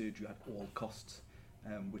from surgery at all costs,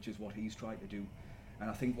 which is what he's trying to do. And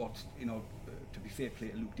I think what, to be fair play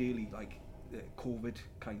to Luke Daly, like COVID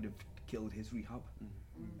kind of killed his rehab.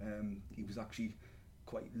 He was actually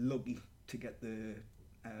quite lucky to get the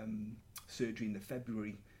surgery in the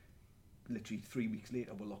February. Literally 3 weeks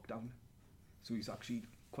later we're locked down. So he's actually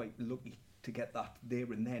quite lucky to get that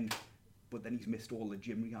there and then. But then he's missed all the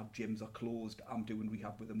gym rehab. Gyms are closed. I'm doing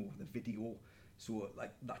rehab with him over the video. So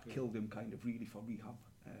like that killed him kind of really for rehab.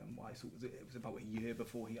 So it was about a year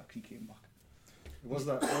before he actually came back. Was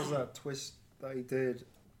that twist that he did?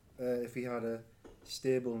 If he had a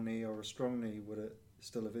stable knee or a strong knee, would it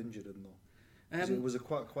still have injured him though? It was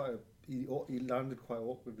he landed quite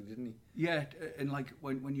awkwardly, didn't he? Yeah, and like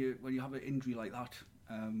when you have an injury like that,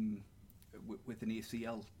 with an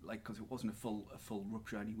ACL, like because it wasn't a full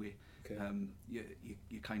rupture anyway, okay. you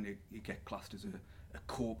get classed as a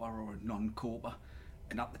coper or a non-coper.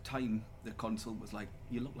 And at the time, the consult was like,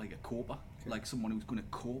 you look like a coper, like someone who's going to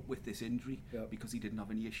cope with this injury because he didn't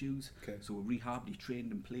have any issues. Okay. So rehabbed, he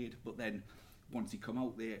trained and played. But then once he come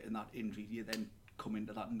out there in that injury, you then come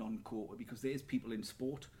into that non-coper because there's people in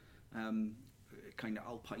sport, kind of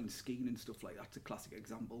alpine skiing and stuff like that. That's a classic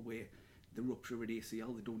example where the rupture of an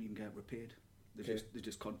ACL, they don't even get repaired. They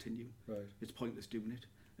just continue. Right. It's pointless doing it.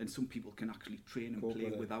 And some people can actually train and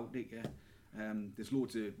play without it. Yeah. There's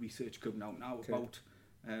loads of research coming out now about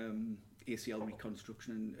ACL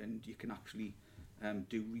reconstruction, and you can actually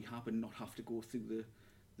do rehab and not have to go through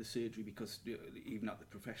the surgery because even at the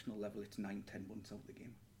professional level it's 9-10 months out of the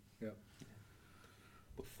game. Yeah.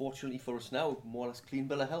 But fortunately for us now, more or less clean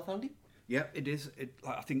bill of health, Andy? Yeah, it is.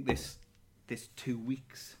 I think this 2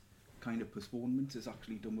 weeks kind of postponement has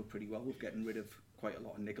actually done pretty well with getting rid of quite a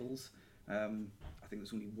lot of niggles. I think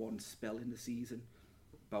there's only one spell in the season,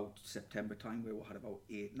 about September time, where we had about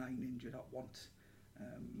 8-9 injured at once.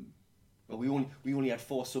 But we only had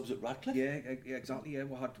 4 subs at Radcliffe. Yeah, exactly. Yeah,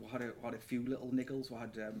 we had a few little niggles. We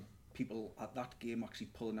had people at that game actually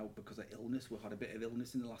pulling out because of illness. We had a bit of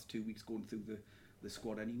illness in the last 2 weeks going through the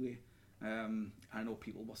squad anyway. I know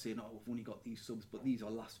people were saying, "Oh, we've only got these subs," but these are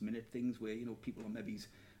last minute things where people are maybe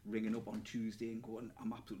ringing up on Tuesday and going,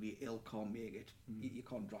 "I'm absolutely ill, can't make it." You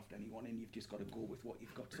can't draft anyone in. You've just got to go with what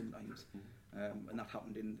you've got sometimes. And that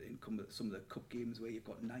happened in some of the cup games where you've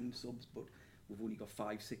got 9 subs, but we've only got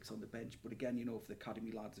 5-6 on the bench. But again, if the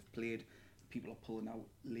academy lads have played, people are pulling out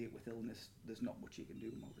late with illness, there's not much you can do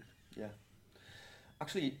about it. Yeah.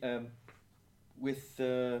 Actually, with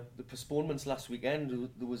the postponements last weekend,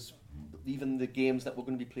 there was even the games that were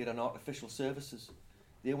going to be played on artificial surfaces.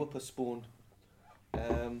 They were postponed.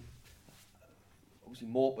 Obviously,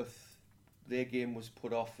 Morpeth, their game was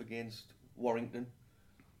put off against Warrington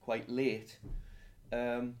quite late.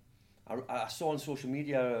 I saw on social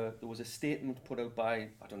media there was a statement put out by,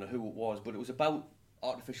 I don't know who it was, but it was about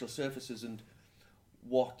artificial surfaces and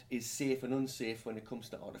what is safe and unsafe when it comes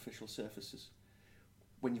to artificial surfaces.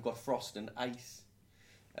 When you've got frost and ice.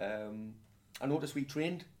 I noticed we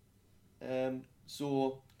trained.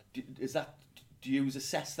 So do you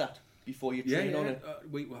assess that before you train on it?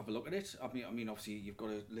 We'll have a look at it. I mean, obviously you've got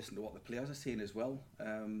to listen to what the players are saying as well.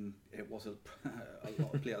 It was a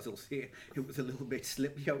lot of players will say it was a little bit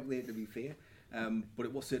slippy out there, to be fair. But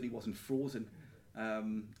it certainly wasn't frozen,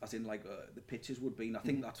 as in like the pitches would be. And I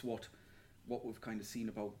think that's what we've kind of seen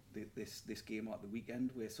about this game at the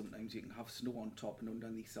weekend, where sometimes you can have snow on top and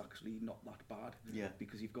underneath's actually not that bad. Yeah.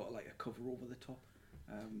 Because you've got like a cover over the top.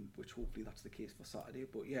 Which hopefully that's the case for Saturday.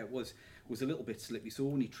 But yeah, it was a little bit slippy. So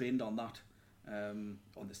only trained on that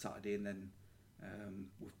on the Saturday, and then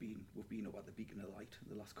we've been up at the Beacon of Light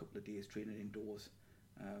the last couple of days training indoors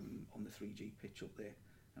on the 3G pitch up there,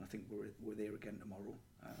 and I think we're there again tomorrow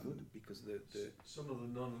because the some of the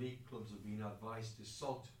non-league clubs have been advised to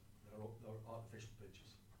salt their artificial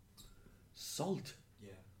pitches. Salt?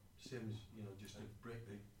 Yeah, same as just to break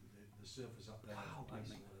the surface up there. Wow,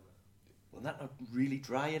 will that not really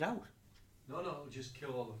dry it out? No, it'll just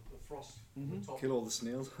kill all the frost. On the top. Kill all the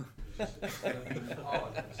snails. Instead of being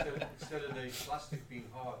hard, instead of the plastic being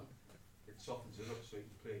hard, it softens it up so you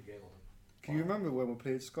can play a game on it. Can you remember when we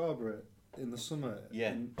played Scarborough in the summer?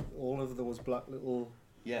 Yeah. And all of those black little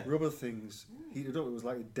rubber things heated up. It was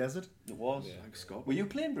like a desert. It was. Yeah. Like Scarborough. Were you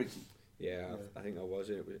playing, Briggsy? Yeah, I think I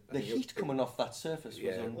was. The heat coming off that surface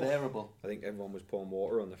was unbearable. I think everyone was pouring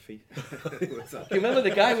water on their feet. Do you remember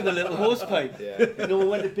the guy with the little hose pipe? Yeah. We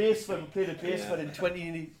went to Baseford and played at Baseford in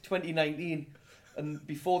 2019, And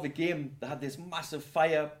before the game, they had this massive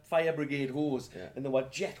fire brigade hose, and there were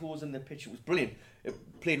jet hose in the pitch. It was brilliant. It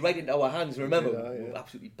played right into our hands. Remember, we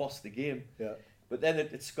absolutely bossed the game. Yeah. But then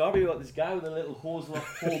at Scarborough, we got this guy with a little hose lock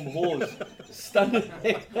home hose standing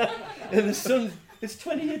there in the sun. It's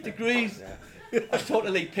 28 degrees. I was talking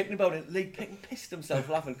to Lee Pickton about it. Lee Pickton pissed himself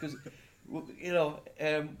laughing because,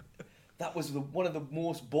 that was one of the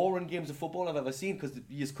most boring games of football I've ever seen because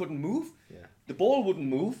you just couldn't move. Yeah. The ball wouldn't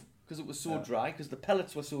move because it was so dry, because the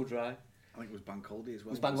pellets were so dry. I think it was Bank Holiday as well.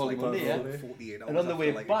 It was Bank Holiday Monday, yeah. 48 hours and on the way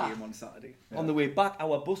after, back, a game on Saturday. On the way back,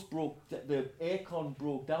 our bus broke. The aircon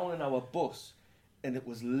broke down in our bus, and it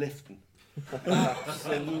was lifting,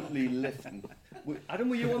 absolutely lifting. Adam,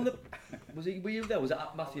 were you on the? Were you there? Was it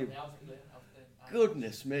Matthew?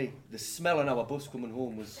 Goodness me, the smell on our bus coming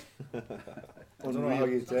home was. I don't know how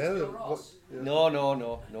you dare. No.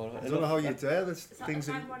 I don't know how you dare. There's things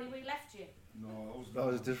that. Ronnie, we left you. No, that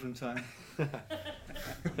was a different time.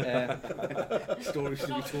 Stories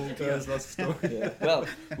to be told. There's lots of stories. Yeah. Well,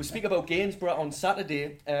 we speak about Gainsborough on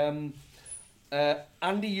Saturday.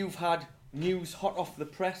 Andy, you've had news hot off the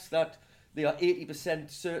press that they are 80%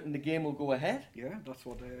 certain the game will go ahead. Yeah, that's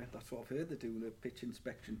what I've heard. They do the pitch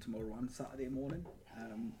inspection tomorrow and Saturday morning,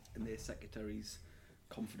 and their secretary's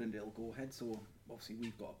confident it'll go ahead. So obviously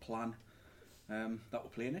we've got a plan that we're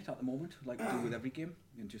playing it at the moment, like we do with every game,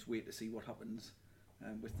 and just wait to see what happens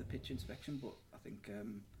with the pitch inspection. But I think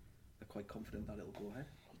they're quite confident that it'll go ahead.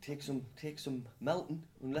 Take some melting,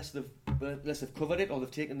 unless they've covered it or they've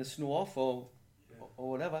taken the snow off or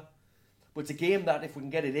whatever. But it's a game that if we can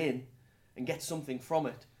get it in and get something from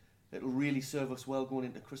it, it'll really serve us well going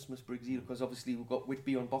into Christmas, Briggsy, because obviously we've got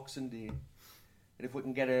Whitby on Boxing Day, and if we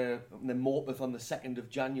can get then Morpeth on the 2nd of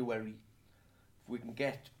January, if we can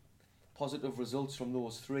get positive results from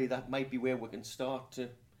those three, that might be where we can start to.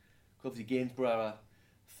 Obviously Gainsborough are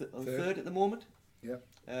third at the moment. Yeah.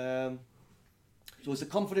 So is the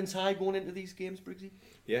confidence high going into these games, Briggsy?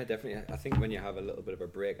 Yeah, definitely. I think when you have a little bit of a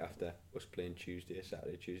break after us playing Tuesday,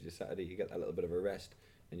 Saturday, you get that little bit of a rest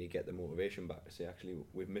and you get the motivation back to say, actually,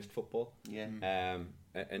 we've missed football. Yeah.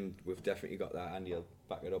 And we've definitely got that, and you'll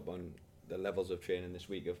back it up on the levels of training this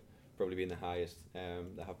week have probably been the highest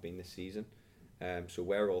that have been this season. So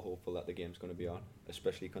we're all hopeful that the game's going to be on,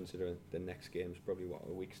 especially considering the next game's probably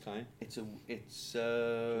a week's time. It's just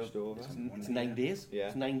over. It's 9 days.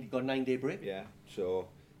 Yeah. Got a 9-day break. Yeah. So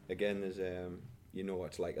again, there's you know what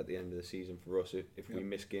it's like at the end of the season for us. If we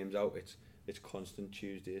miss games out, it's constant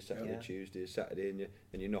Tuesday, Saturday,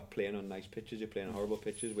 and you're not playing on nice pitches. You're playing on horrible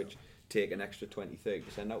pitches, which take an extra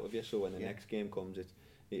 20-30% out of you. So when the next game comes,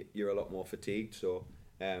 you're a lot more fatigued. So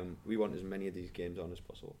we want as many of these games on as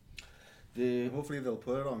possible. Hopefully they'll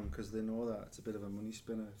put it on because they know that it's a bit of a money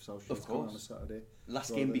spinner if South Shields come on a Saturday.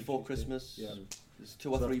 Last game before Christmas. Yeah. There's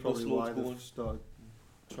 2 or 3 bus loads going. Started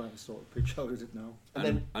trying to sort of pitch out of it now.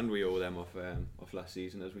 And we owe them off last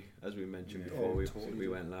season as we mentioned before we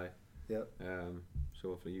went live. Yeah. So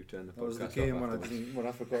hopefully you turn the podcast off. That was the game when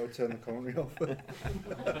I forgot to turn the commentary off.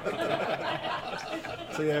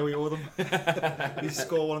 So yeah, we owe them. He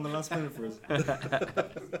scored one in the last minute for us.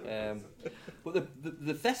 But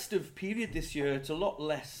the festive period this year, it's a lot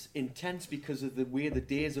less intense because of the way the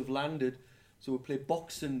days have landed. So we play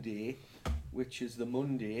Boxing Day, which is the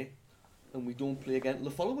Monday, and we don't play again the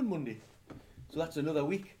following Monday. So that's another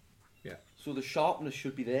week. Yeah. So the sharpness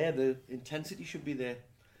should be there, the intensity should be there.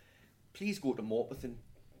 Please go to Morpeth and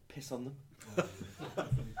piss on them.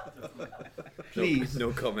 Please.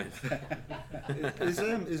 No comment. Is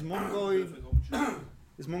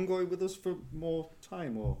Mungoy with us for more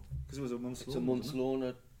time, or because it was a month's loan? It's a month's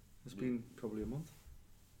loan. It's been probably a month.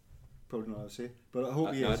 Probably not how to say, but I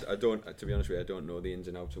hope he is. I don't. To be honest with you, I don't know the ins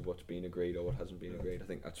and outs of what's been agreed or what hasn't been agreed. I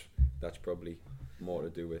think that's probably more to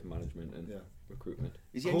do with management and recruitment.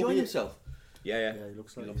 Is he enjoying himself? Yeah. Yeah, he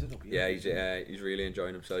looks like it. Yeah, he's really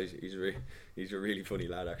enjoying himself. He's a really funny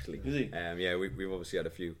lad, actually. Is he? Yeah, we've obviously had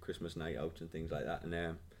a few Christmas night outs and things like that,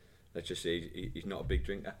 and let's just say he's not a big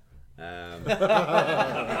drinker. So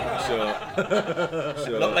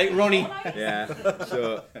not like Ronnie. Yeah.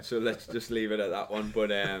 So let's just leave it at that one.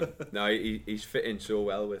 But no, he's fitting so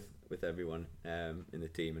well with everyone in the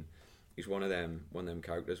team, and he's one of them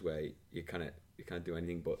characters where you can't do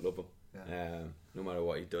anything but love him. Yeah. No matter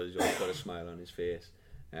what he does, he's always got a smile on his face.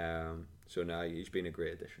 So now he's been a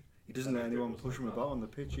great addition. He doesn't let anyone push him about on the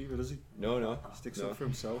pitch either, does he? No. He sticks up for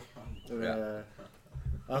himself. Yeah.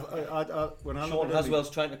 When I Sean Haswell's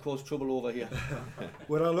trying to cause trouble over here.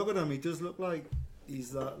 When I look at him, he does look like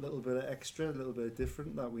he's that little bit of extra, a little bit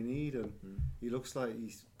different that we need, and he looks like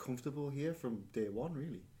he's comfortable here from day one,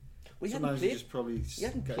 really. We sometimes hadn't you just probably he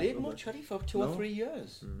hadn't get played a little much, had he, for 2 or 3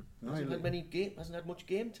 years? No, Hasn't he- hasn't had much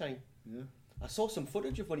game time. Yeah. I saw some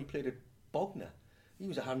footage of when he played at Bognor. He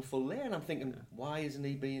was a handful there, and I'm thinking, why isn't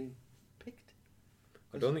he being picked?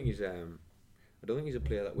 I don't think he's a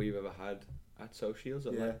player that we've ever had at South Shields.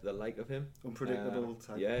 The like of him, Unpredictable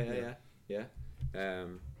type. Yeah.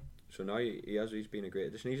 So now he's been a great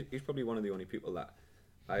addition. He's probably one of the only people that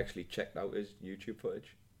I actually checked out his YouTube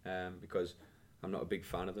footage, because I'm not a big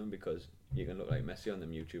fan of them, because you can look like Messi on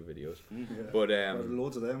them YouTube videos. Yeah. But Well,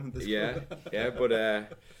 loads of them.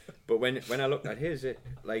 but when I looked at his,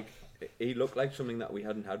 he looked like something that we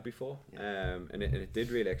hadn't had before, and it did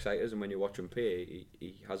really excite us. And when you watch him play,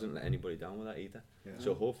 he hasn't let anybody down with that either. Yeah.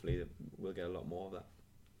 So hopefully we'll get a lot more of that.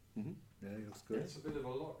 Mm-hmm. Yeah, he looks good. It's a bit of a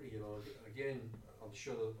lottery, you know. Again, I'm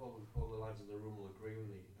sure that all the lads in the room will agree with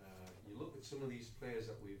me. You look at some of these players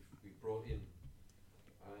that we've brought in,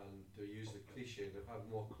 and to use the cliche, they've had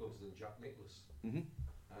more clubs than Jack Nicklaus. Mm-hmm.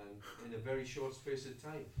 And in a very short space of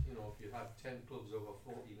time, you know, if you had 10 clubs over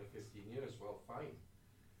 14 or 15 years, well, fine.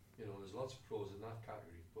 You know, there's lots of pros in that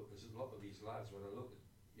category, but there's a lot of these lads, when I look at,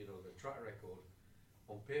 you know, the track record,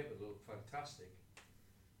 on paper they look fantastic,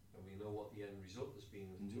 and we know what the end result has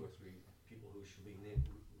been with 2 or 3 people who should be remain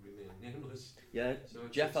nameless. Yeah, So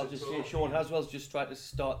Jeff, I'll just say, Sean Haswell's just tried to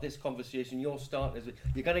start this conversation. You're starting,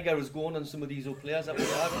 you're going to get us going on some of these old players that we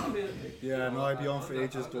have. Yeah, no, I'd be on for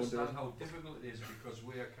ages. I Don't do it. understand how difficult it is, because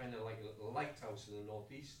we're kind of like a little lighthouse in the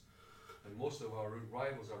northeast, and most of our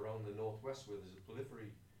rivals are around the northwest, where there's a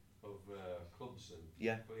proliferation of clubs and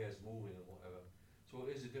players moving and whatever. So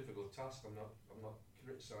it is a difficult task. I'm not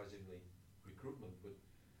criticising the recruitment, but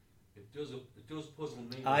it does puzzle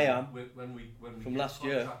me. I am. When we From last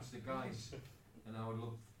year. contact the guys, and I would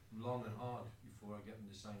look long and hard before I get them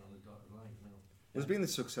to sign on the dotted line. You know. There's been the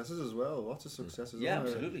successes as well. Lots of successes. Yeah, hasn't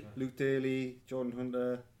there? absolutely. Luke Daly, Jordan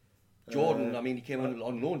Hunter. Jordan, I mean, he came on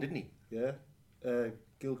loan, didn't he? Yeah.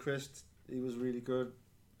 Gilchrist, he was really good.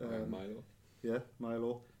 Milo. Yeah,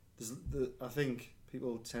 Milo. I think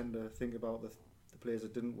people tend to think about the players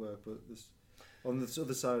that didn't work, but on the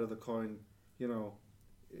other side of the coin, you know,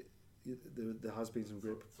 there has been some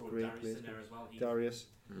great Darius players. in there as well. Darius.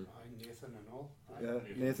 Nathan and all. Yeah,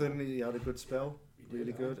 Nathan, he had a good spell,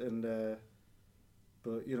 really good, and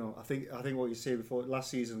but you know, I think what you said before,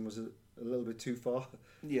 last season was a little bit too far.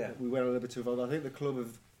 Yeah, we went a little bit too far. But I think the club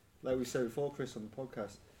have, like we said before, Chris, on the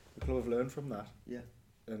podcast, the club have learned from that. Yeah,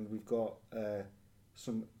 and we've got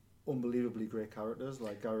some unbelievably great characters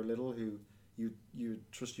like Gary Little, who you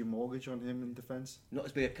trust your mortgage on him in defence. Not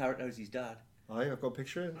as big a character as his dad. I've got a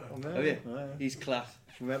picture on there. Oh yeah, he's class.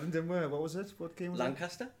 We met him, didn't we? What was it? What game was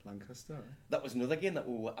Lancaster. it? Lancaster. That was another game that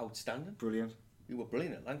we were outstanding. Brilliant. We were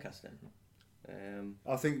brilliant at Lancaster.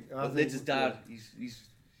 I think Lid's dad. He's.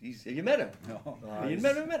 Have you met him? No. You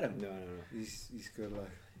never met him? No. He's good, like.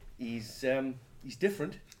 He's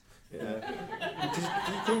different. Yeah. Did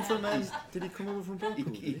he come from? Did he come over from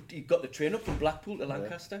Blackpool? He got the train up from Blackpool to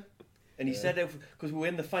Lancaster, and he said, because we were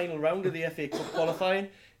in the final round of the FA Cup qualifying,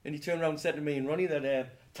 and he turned around and said to me and Ronnie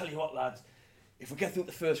that, tell you what, lads, if we get through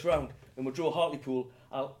the first round and we draw Hartlepool,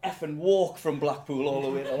 I'll effing walk from Blackpool all the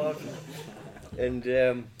way to London.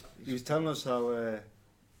 And he was telling us how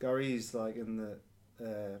Gary's like in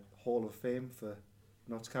the Hall of Fame for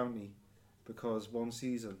Notts County, because one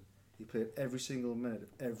season he played every single minute of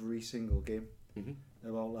every single game.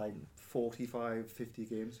 About like 45, 50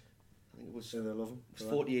 games. I think it was. And they love him. It was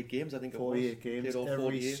 48 games, I think. 48 games, every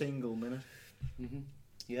 48. single minute.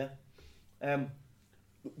 Yeah.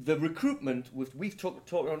 The recruitment, we've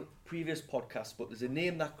talked on previous podcasts, but there's a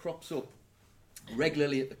name that crops up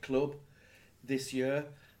regularly at the club this year,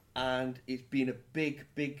 and it's been a big,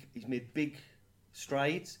 he's made big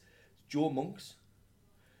strides. Joe Monks.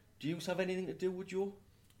 Do you have anything to do with Joe?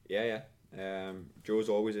 Yeah. Joe's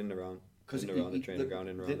always in and around. In and around the training ground,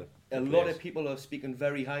 in and around the lot of people are speaking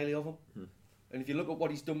very highly of him. And if you look at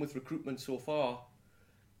what he's done with recruitment so far,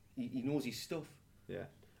 he knows his stuff. Yeah.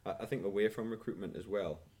 I think away from recruitment as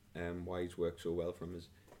well, why he's worked so well for him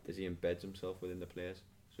is he embeds himself within the players.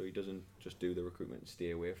 So he doesn't just do the recruitment and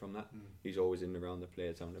stay away from that. He's always in and around the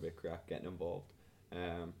players, having a bit of crack, getting involved.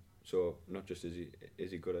 So not just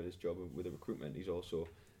is he good at his job with the recruitment, he's also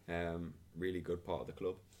really good part of the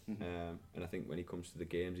club. And I think when he comes to the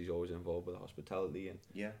games, he's always involved with the hospitality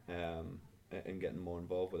and getting more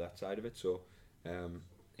involved with that side of it. So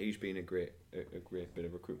he's been a great bit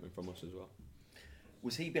of recruitment from us as well.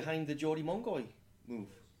 Was he behind the Geordie Mongoy move?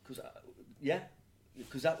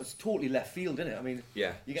 Because that was totally left field, isn't it? I mean,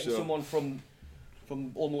 you're getting someone from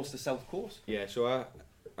almost the south coast. Yeah, so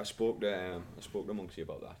I spoke to Monksy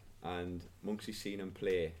about that, and Monksy's seen him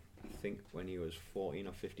play think, when he was 14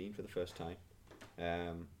 or 15 for the first time,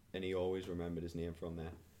 and he always remembered his name from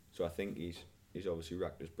there. So I think he's obviously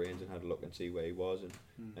racked his brains and had a look and see where he was, and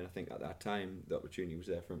I think at that time the opportunity was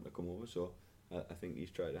there for him to come over. So I think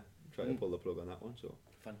he's tried to pull the plug on that one. So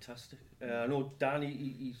fantastic. I know Dan,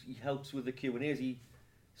 he helps with the Q&As. He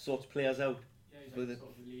sorts players out. Yeah, he's like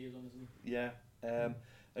sort of the liaison, isn't he? Yeah.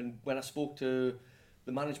 And when I spoke to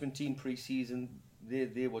the management team pre-season,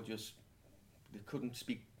 they were just, they couldn't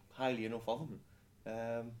speak highly enough of him.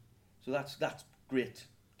 So that's great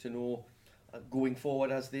to know going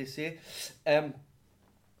forward, as they say.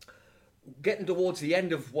 Getting towards the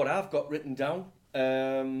end of what I've got written down,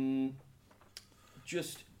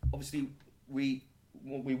 just obviously we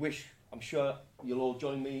wish, I'm sure you'll all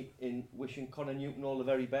join me in wishing Connor Newton all the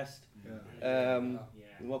very best. We're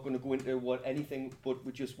not going to go into anything, but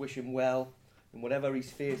we just wish him well in whatever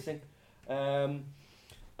he's facing. So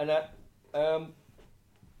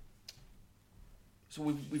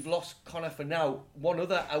we've lost Connor for now. One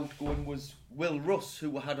other outgoing was Will Russ,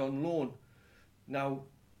 who we had on loan. Now,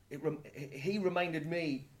 he reminded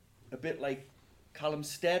me a bit like Callum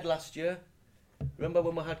Stead last year. Remember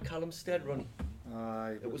when we had Callum Stead, Ronnie?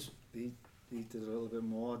 He did a little bit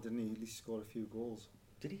more, didn't he? At least scored a few goals.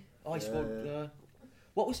 Did he? Oh, he scored.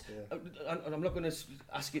 What was? And I'm not going to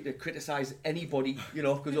ask you to criticise anybody,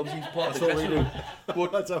 because obviously he's part of the dressing room.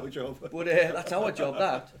 But that's our job. But that's our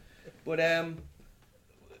job. But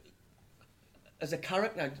as a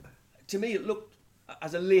character, to me, it looked,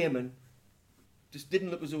 as a layman, just didn't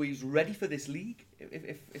look as though he was ready for this league.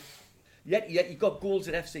 Yet he got goals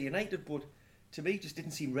at FC United, but to me, just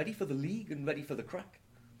didn't seem ready for the league and ready for the crack.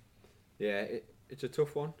 Yeah, it's a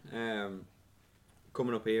tough one.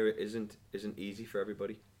 Coming up here isn't easy for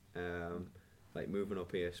everybody. Like moving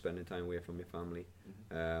up here, spending time away from your family,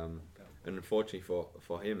 and unfortunately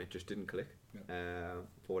for him, it just didn't click.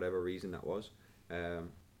 For whatever reason that was.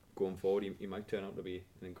 Going forward, he might turn out to be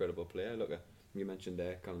an incredible player. Look, you mentioned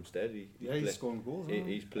there Callum Stead. He's scoring goals.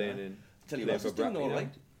 He's playing in. Tell you what, he's doing all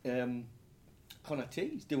right. Connor T,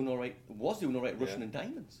 he's doing all right. Was doing all right, Russian and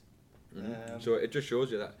Diamonds. So it just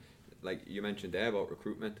shows you that, like you mentioned there about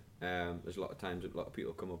recruitment. There's a lot of times that a lot of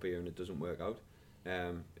people come up here and it doesn't work out.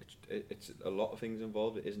 It's a lot of things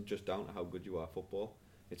involved. It isn't just down to how good you are at football.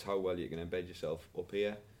 It's how well you can embed yourself up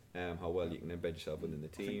here. How well you can embed yourself within the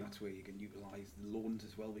team. I think that's where you can utilise the loans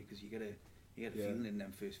as well, because you get a feeling in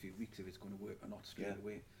them first few weeks if it's going to work or not straight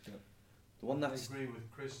away. Yeah. The one I agree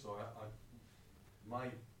with Chris though.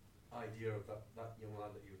 My idea of that young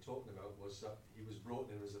lad that you were talking about was that he was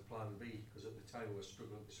brought in as a plan B, because at the time we were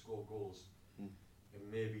struggling to score goals, and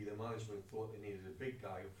maybe the management thought they needed a big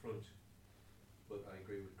guy up front. But I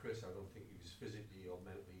agree with Chris. I don't think he was physically or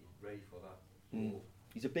mentally ready for that role.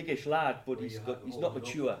 He's a biggish lad, but he's not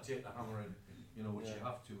mature. Take the hammer in, which you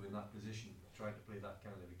have to in that position, try to play that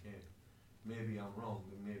kind of a game. Maybe I'm wrong,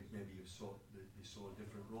 and maybe you saw a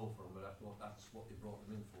different role for him, but I thought that's what they brought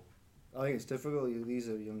him in for. I think it's difficult. These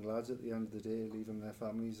are young lads at the end of the day, leaving their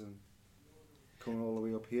families and coming all the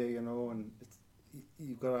way up here, and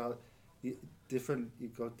you've got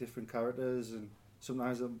different characters, and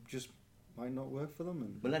sometimes it just might not work for them.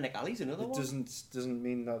 And Melenic Ali's another one. It doesn't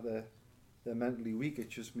mean that they're mentally weak. It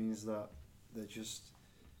just means that they're just,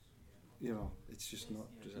 it's just not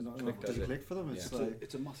doesn't click for them.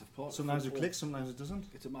 It's a massive part. Sometimes it clicks, sometimes it doesn't.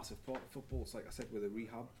 It's a massive part of football. It's like I said, with the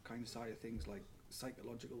rehab kind of side of things, like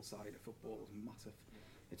psychological side of football is massive.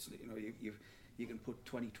 It's you can put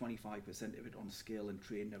 20-25% of it on skill and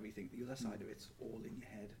train and everything. The other side of it's all in your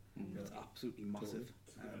head. It's absolutely massive.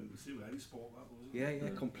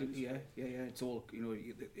 Completely. It's all,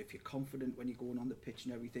 if you're confident when you're going on the pitch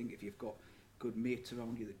and everything, if you've got good mates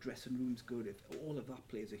around you, the dressing room's good, if all of that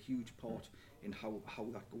plays a huge part in how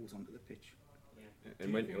that goes onto the pitch.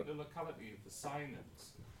 And do you think the locality of the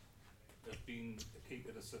signings has been the key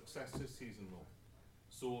to the success this season though?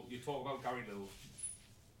 So you talk about Gary Little,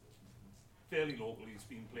 fairly local, he's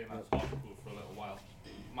been playing at Hartlepool for a little while.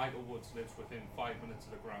 Michael Woods lives within 5 minutes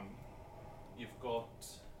of the ground. You've got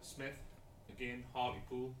Smith, again,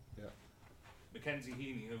 Hartlepool. Mackenzie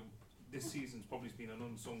Heaney, who this season's probably been an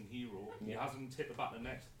unsung hero. He hasn't hit the back of the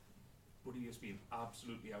net, but he has been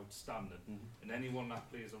absolutely outstanding. And anyone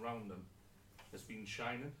that plays around him has been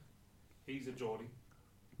shining. He's a Geordie.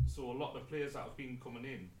 So a lot of the players that have been coming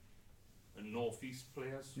in are North East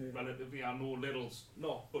players, relatively. I know Little's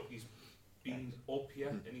not, but he's been up here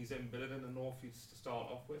and he's embedded in the North East to start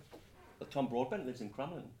off with. Well, Tom Broadbent lives in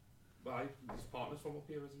Cramlin. Right, his partner's from up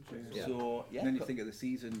here, isn't she? So, and then you think of the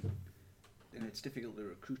season, and it's difficult to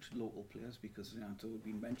recruit local players because, until it's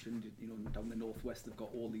been mentioned, down the northwest they've got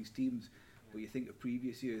all these teams, But you think of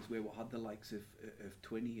previous years where we had the likes of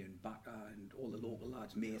Twinney and Backer and all the local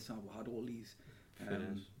lads, Mesa, we had all these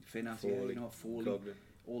Finnas, Foley,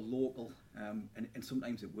 all local, and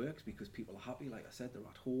sometimes it works because people are happy. Like I said, they're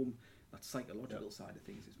at home. That psychological side of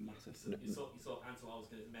things is massive. You saw answer what I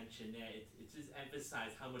was going to mention there. It just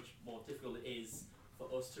emphasised how much more difficult it is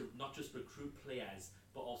for us to not just recruit players,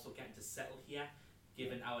 but also getting to settle here,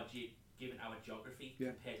 given our geography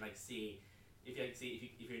compared, like say, if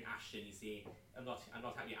you're in Ashton, you say I'm not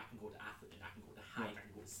happy. I can go to Atherton, I can go to Hyde, I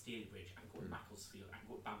can go to Stalybridge, I can go to Macclesfield, I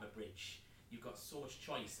can go to Bamber Bridge. You've got so much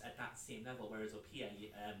choice at that same level, whereas up here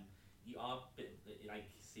you are a bit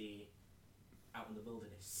like say out in the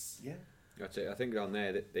wilderness. Yeah, that's it. I think down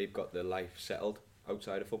there that they've got their life settled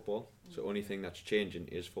outside of football. So the only thing that's changing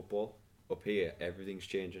is football. Up here, everything's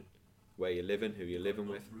changing. Where you're living, who you're living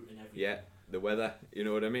with, the weather. You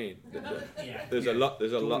know what I mean? There's a lot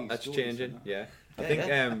that's changing. Yeah, I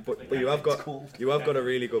think. But you have got a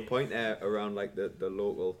really good point there around like the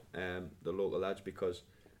local lads, because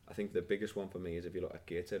I think the biggest one for me is if you look at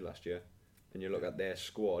Gateshead last year, and you look at their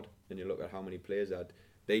squad, and you look at how many players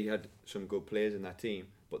they had some good players in that team,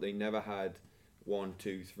 but they never had 1,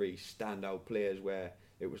 2, 3 standout players where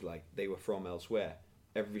it was like they were from elsewhere.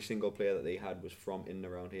 Every single player that they had was from in and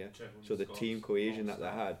around here. So the team cohesion that they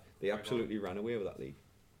had, they absolutely ran away with that league.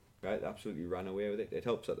 Right? They absolutely ran away with it. It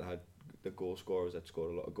helps that they had the goal scorers that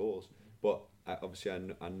scored a lot of goals. But obviously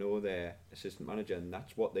I know their assistant manager, and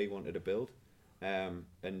that's what they wanted to build. And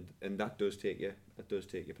that does take you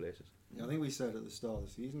places. I think we said at the start of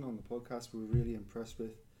the season on the podcast we were really impressed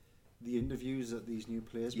with the interviews that these new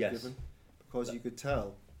players were given, because you could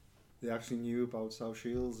tell they actually knew about South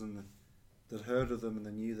Shields and they'd heard of them and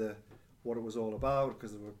they knew what it was all about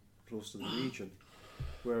because they were close to the region.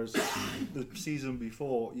 Whereas the season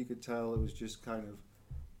before, you could tell it was just kind of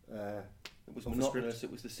it was monotonous.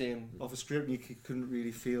 It was the same off a script, and you couldn't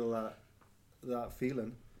really feel that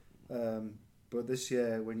feeling. But this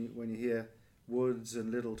year, when you hear Woods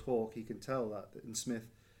and Little talk, you can tell that, and Smith,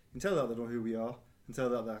 you can tell that they know who we are, you can tell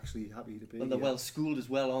that they're actually happy to be here. And they're well schooled as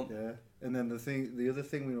well, aren't they? Yeah. And then the other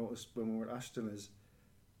thing we noticed when we were at Ashton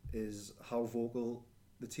is how vocal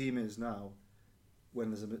the team is now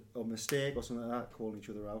when there's a mistake or something like that, calling each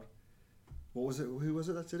other out. What was it? Who was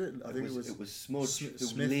it that did it? I think it was Smudge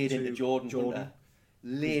who laid into Jordan.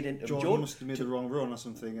 Laid into Jordan must have made the wrong run or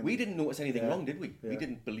something. And we didn't notice anything wrong, did we? We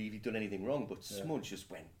didn't believe he'd done anything wrong, but Smudge just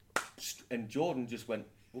went, and Jordan just went,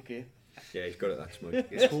 okay. Yeah, he's good at that, Smudge.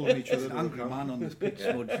 He's calling each other. An angry man on this pitch,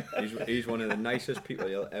 Smudge. He's one of the nicest people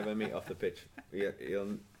you'll ever meet off the pitch.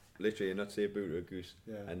 He'll literally not say a boot or a goose,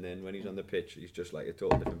 and then when he's on the pitch, he's just like a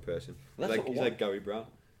total different person. He's like Gary Brown.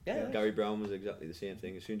 Yeah. Gary Brown was exactly the same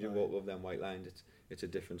thing. As soon as you walk over them white lines, it's a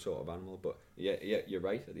different sort of animal. But yeah, you're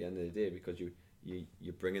right at the end of the day, because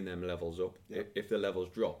you're bringing them levels up. If the levels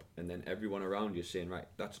drop, and then everyone around you is saying, right,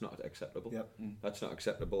 that's not acceptable. That's not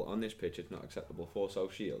acceptable on this pitch. It's not acceptable for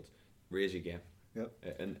South Shields. Raise your game.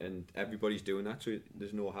 And everybody's doing that. So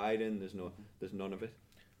there's no hiding. There's none of it.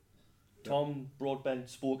 Tom Broadbent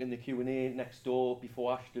spoke in the Q&A next door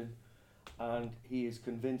before Ashton, and he is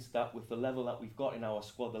convinced that with the level that we've got in our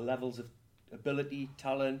squad, the levels of ability,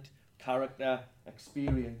 talent, character,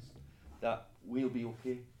 experience, that we'll be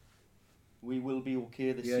okay. We will be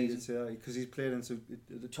okay this season. Yeah, because he's played into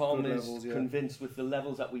Tom is levels, convinced with the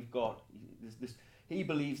levels that we've got. He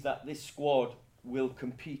believes that this squad will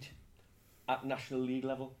compete at National League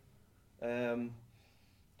level.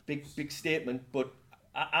 Big statement, but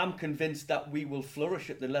I'm convinced that we will flourish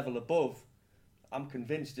at the level above. I'm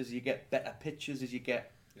convinced as you get better pitches, as you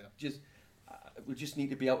get we just need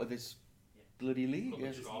to be out of this bloody league.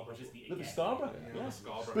 Look at Scarborough.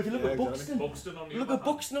 But if you look at Buxton, Buxton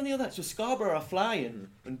on the other. So Scarborough are flying,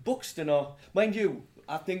 and Buxton are, mind you,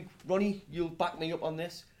 I think Ronnie, you'll back me up on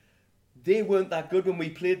this. They weren't that good when we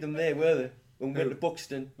played them there, were they? When we went to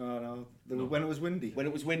Buxton. No. When it was windy. When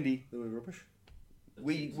it was windy, they were rubbish.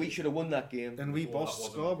 We should have won that game. And we bossed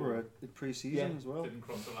Scarborough at pre-season as well. Didn't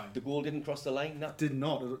cross the line. The goal didn't cross the line. No. Did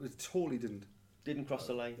not. It totally didn't. Didn't cross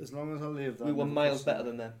the line. As long as I lived, we were miles better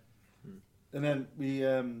than them. And then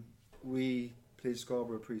we played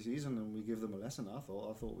Scarborough pre-season and we gave them a lesson. I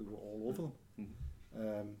thought we were all over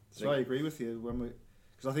them. So I agree with you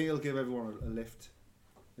because I think it'll give everyone a lift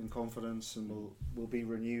in confidence, and we'll be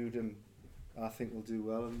renewed, and I think we'll do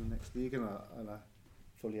well in the next league, and I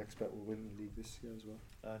fully expect we'll win the league this year as well.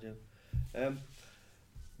 I do.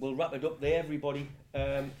 We'll wrap it up there, everybody.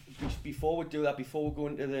 Before we do that, before we go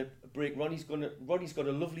into the break, Ronnie's got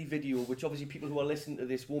a lovely video, which obviously people who are listening to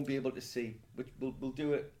this won't be able to see, but we'll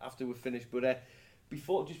do it after we're finished. But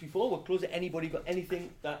before we close it, anybody got anything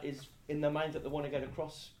that is in their mind that they want to get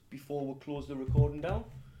across before we close the recording down?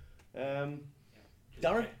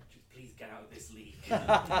 Darren? Please get out of this league.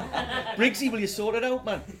 Briggsy, will you sort it out,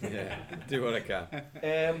 man? Yeah, do what I can.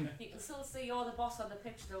 You can still see you're the boss on the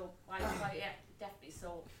pitch, though. Yeah, definitely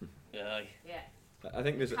so. Aye. Yeah. I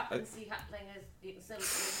think there's. Captaincy Hatling is. You can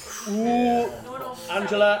still. Ooh, no,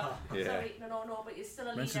 Angela. Yeah. Sorry, no, but you're still a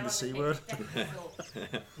leader. Mention the on C the word. pitch, definitely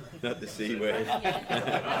so. Not the C word.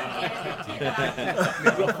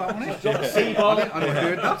 Drop a C-bomb. I never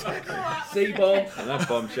heard that. C-bomb. And that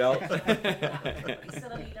bombshell. You're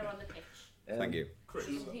still a leader on the pitch. Thank you. Chris,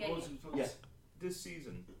 Yeah. this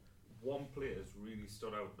season, one player's really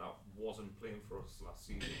stood out that wasn't playing for us last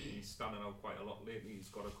season. He's standing out quite a lot lately. He's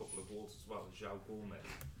got a couple of goals as well, João Gomez.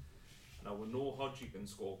 Now, we know Hodgie can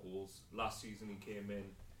score goals. Last season he came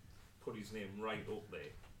in, put his name right up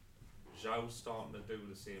there. João's starting to do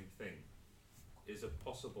the same thing. Is it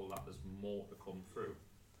possible that there's more to come through?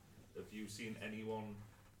 Have you seen anyone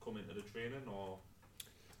come into the training, or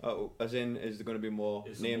Oh, as in, is there going to be more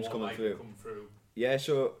is names more coming likely to through? come through? Yeah,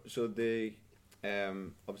 so the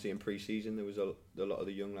obviously in pre-season there was a lot of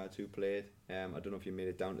the young lads who played. I don't know if you made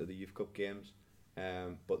it down to the Youth Cup games,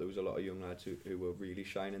 but there was a lot of young lads who were really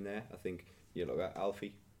shining there. I think you look at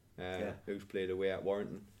Alfie, who's played away at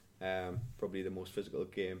Warrington, probably the most physical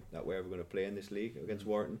game that we're ever going to play in this league against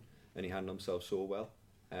Warrington, and he handled himself so well.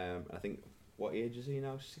 I think, what age is he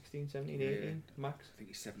now? 16, 17, 18 max? I think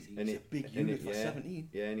he's 17. He's a big unit for 17.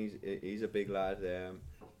 Yeah, and he's a big lad.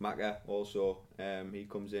 Maka also, he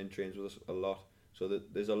comes in, trains with us a lot. So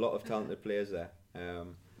there's a lot of talented players there.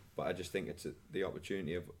 But I just think it's the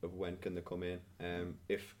opportunity of when can they come in.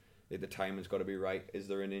 If the timing's got to be right. Is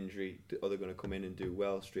there an injury? Are they going to come in and do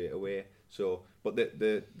well straight away? So, but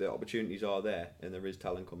the opportunities are there, and there is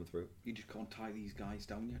talent coming through. You just can't tie these guys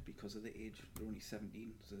down yet because of the age. They're only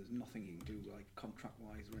 17, so there's nothing you can do like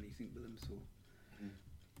contract-wise or anything with them. So,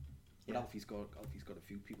 but Alfie's got a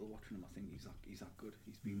few people watching him. I think he's that good.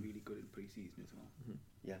 He's been really good in pre-season as well.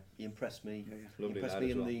 Yeah, he impressed me. Yeah. He Lovely impressed lad me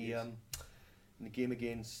as in well. the game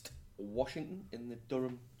against Washington in the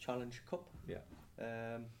Durham Challenge Cup. Yeah.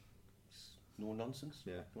 No nonsense.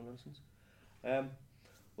 Yeah. No nonsense.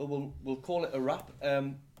 Well, we'll call it a wrap.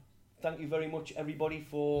 Thank you very much, everybody,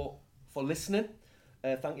 for listening.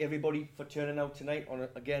 Thank you, everybody, for turning out tonight on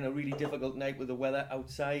a really difficult night with the weather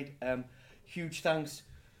outside. Huge thanks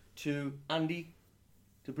to Andy,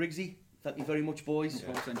 to Briggsy. Thank you very much, boys.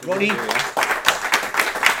 Yeah. Ronnie.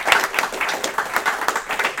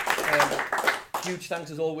 Huge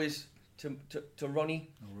thanks as always to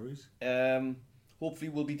Ronnie. No worries. Hopefully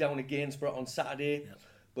we'll be down at Gainsborough on Saturday. Yep.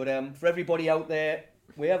 But for everybody out there,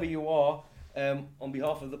 wherever you are, on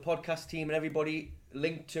behalf of the podcast team and everybody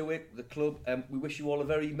linked to it, the club, we wish you all a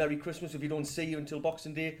very Merry Christmas. If we don't see you until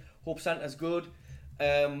Boxing Day, hope Santa's good.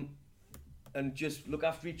 And just look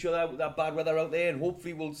after each other with that bad weather out there, and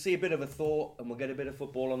hopefully we'll see a bit of a thaw and we'll get a bit of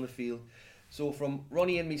football on the field. So from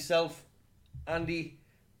Ronnie and myself, Andy,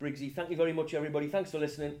 Briggsy, thank you very much, everybody. Thanks for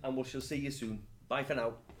listening, and we shall see you soon. Bye for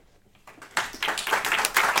now.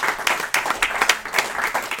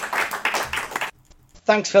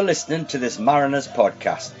 Thanks for listening to this Mariners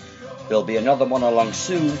podcast. There'll be another one along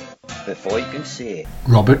soon before you can see it.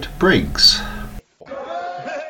 Robert Briggs.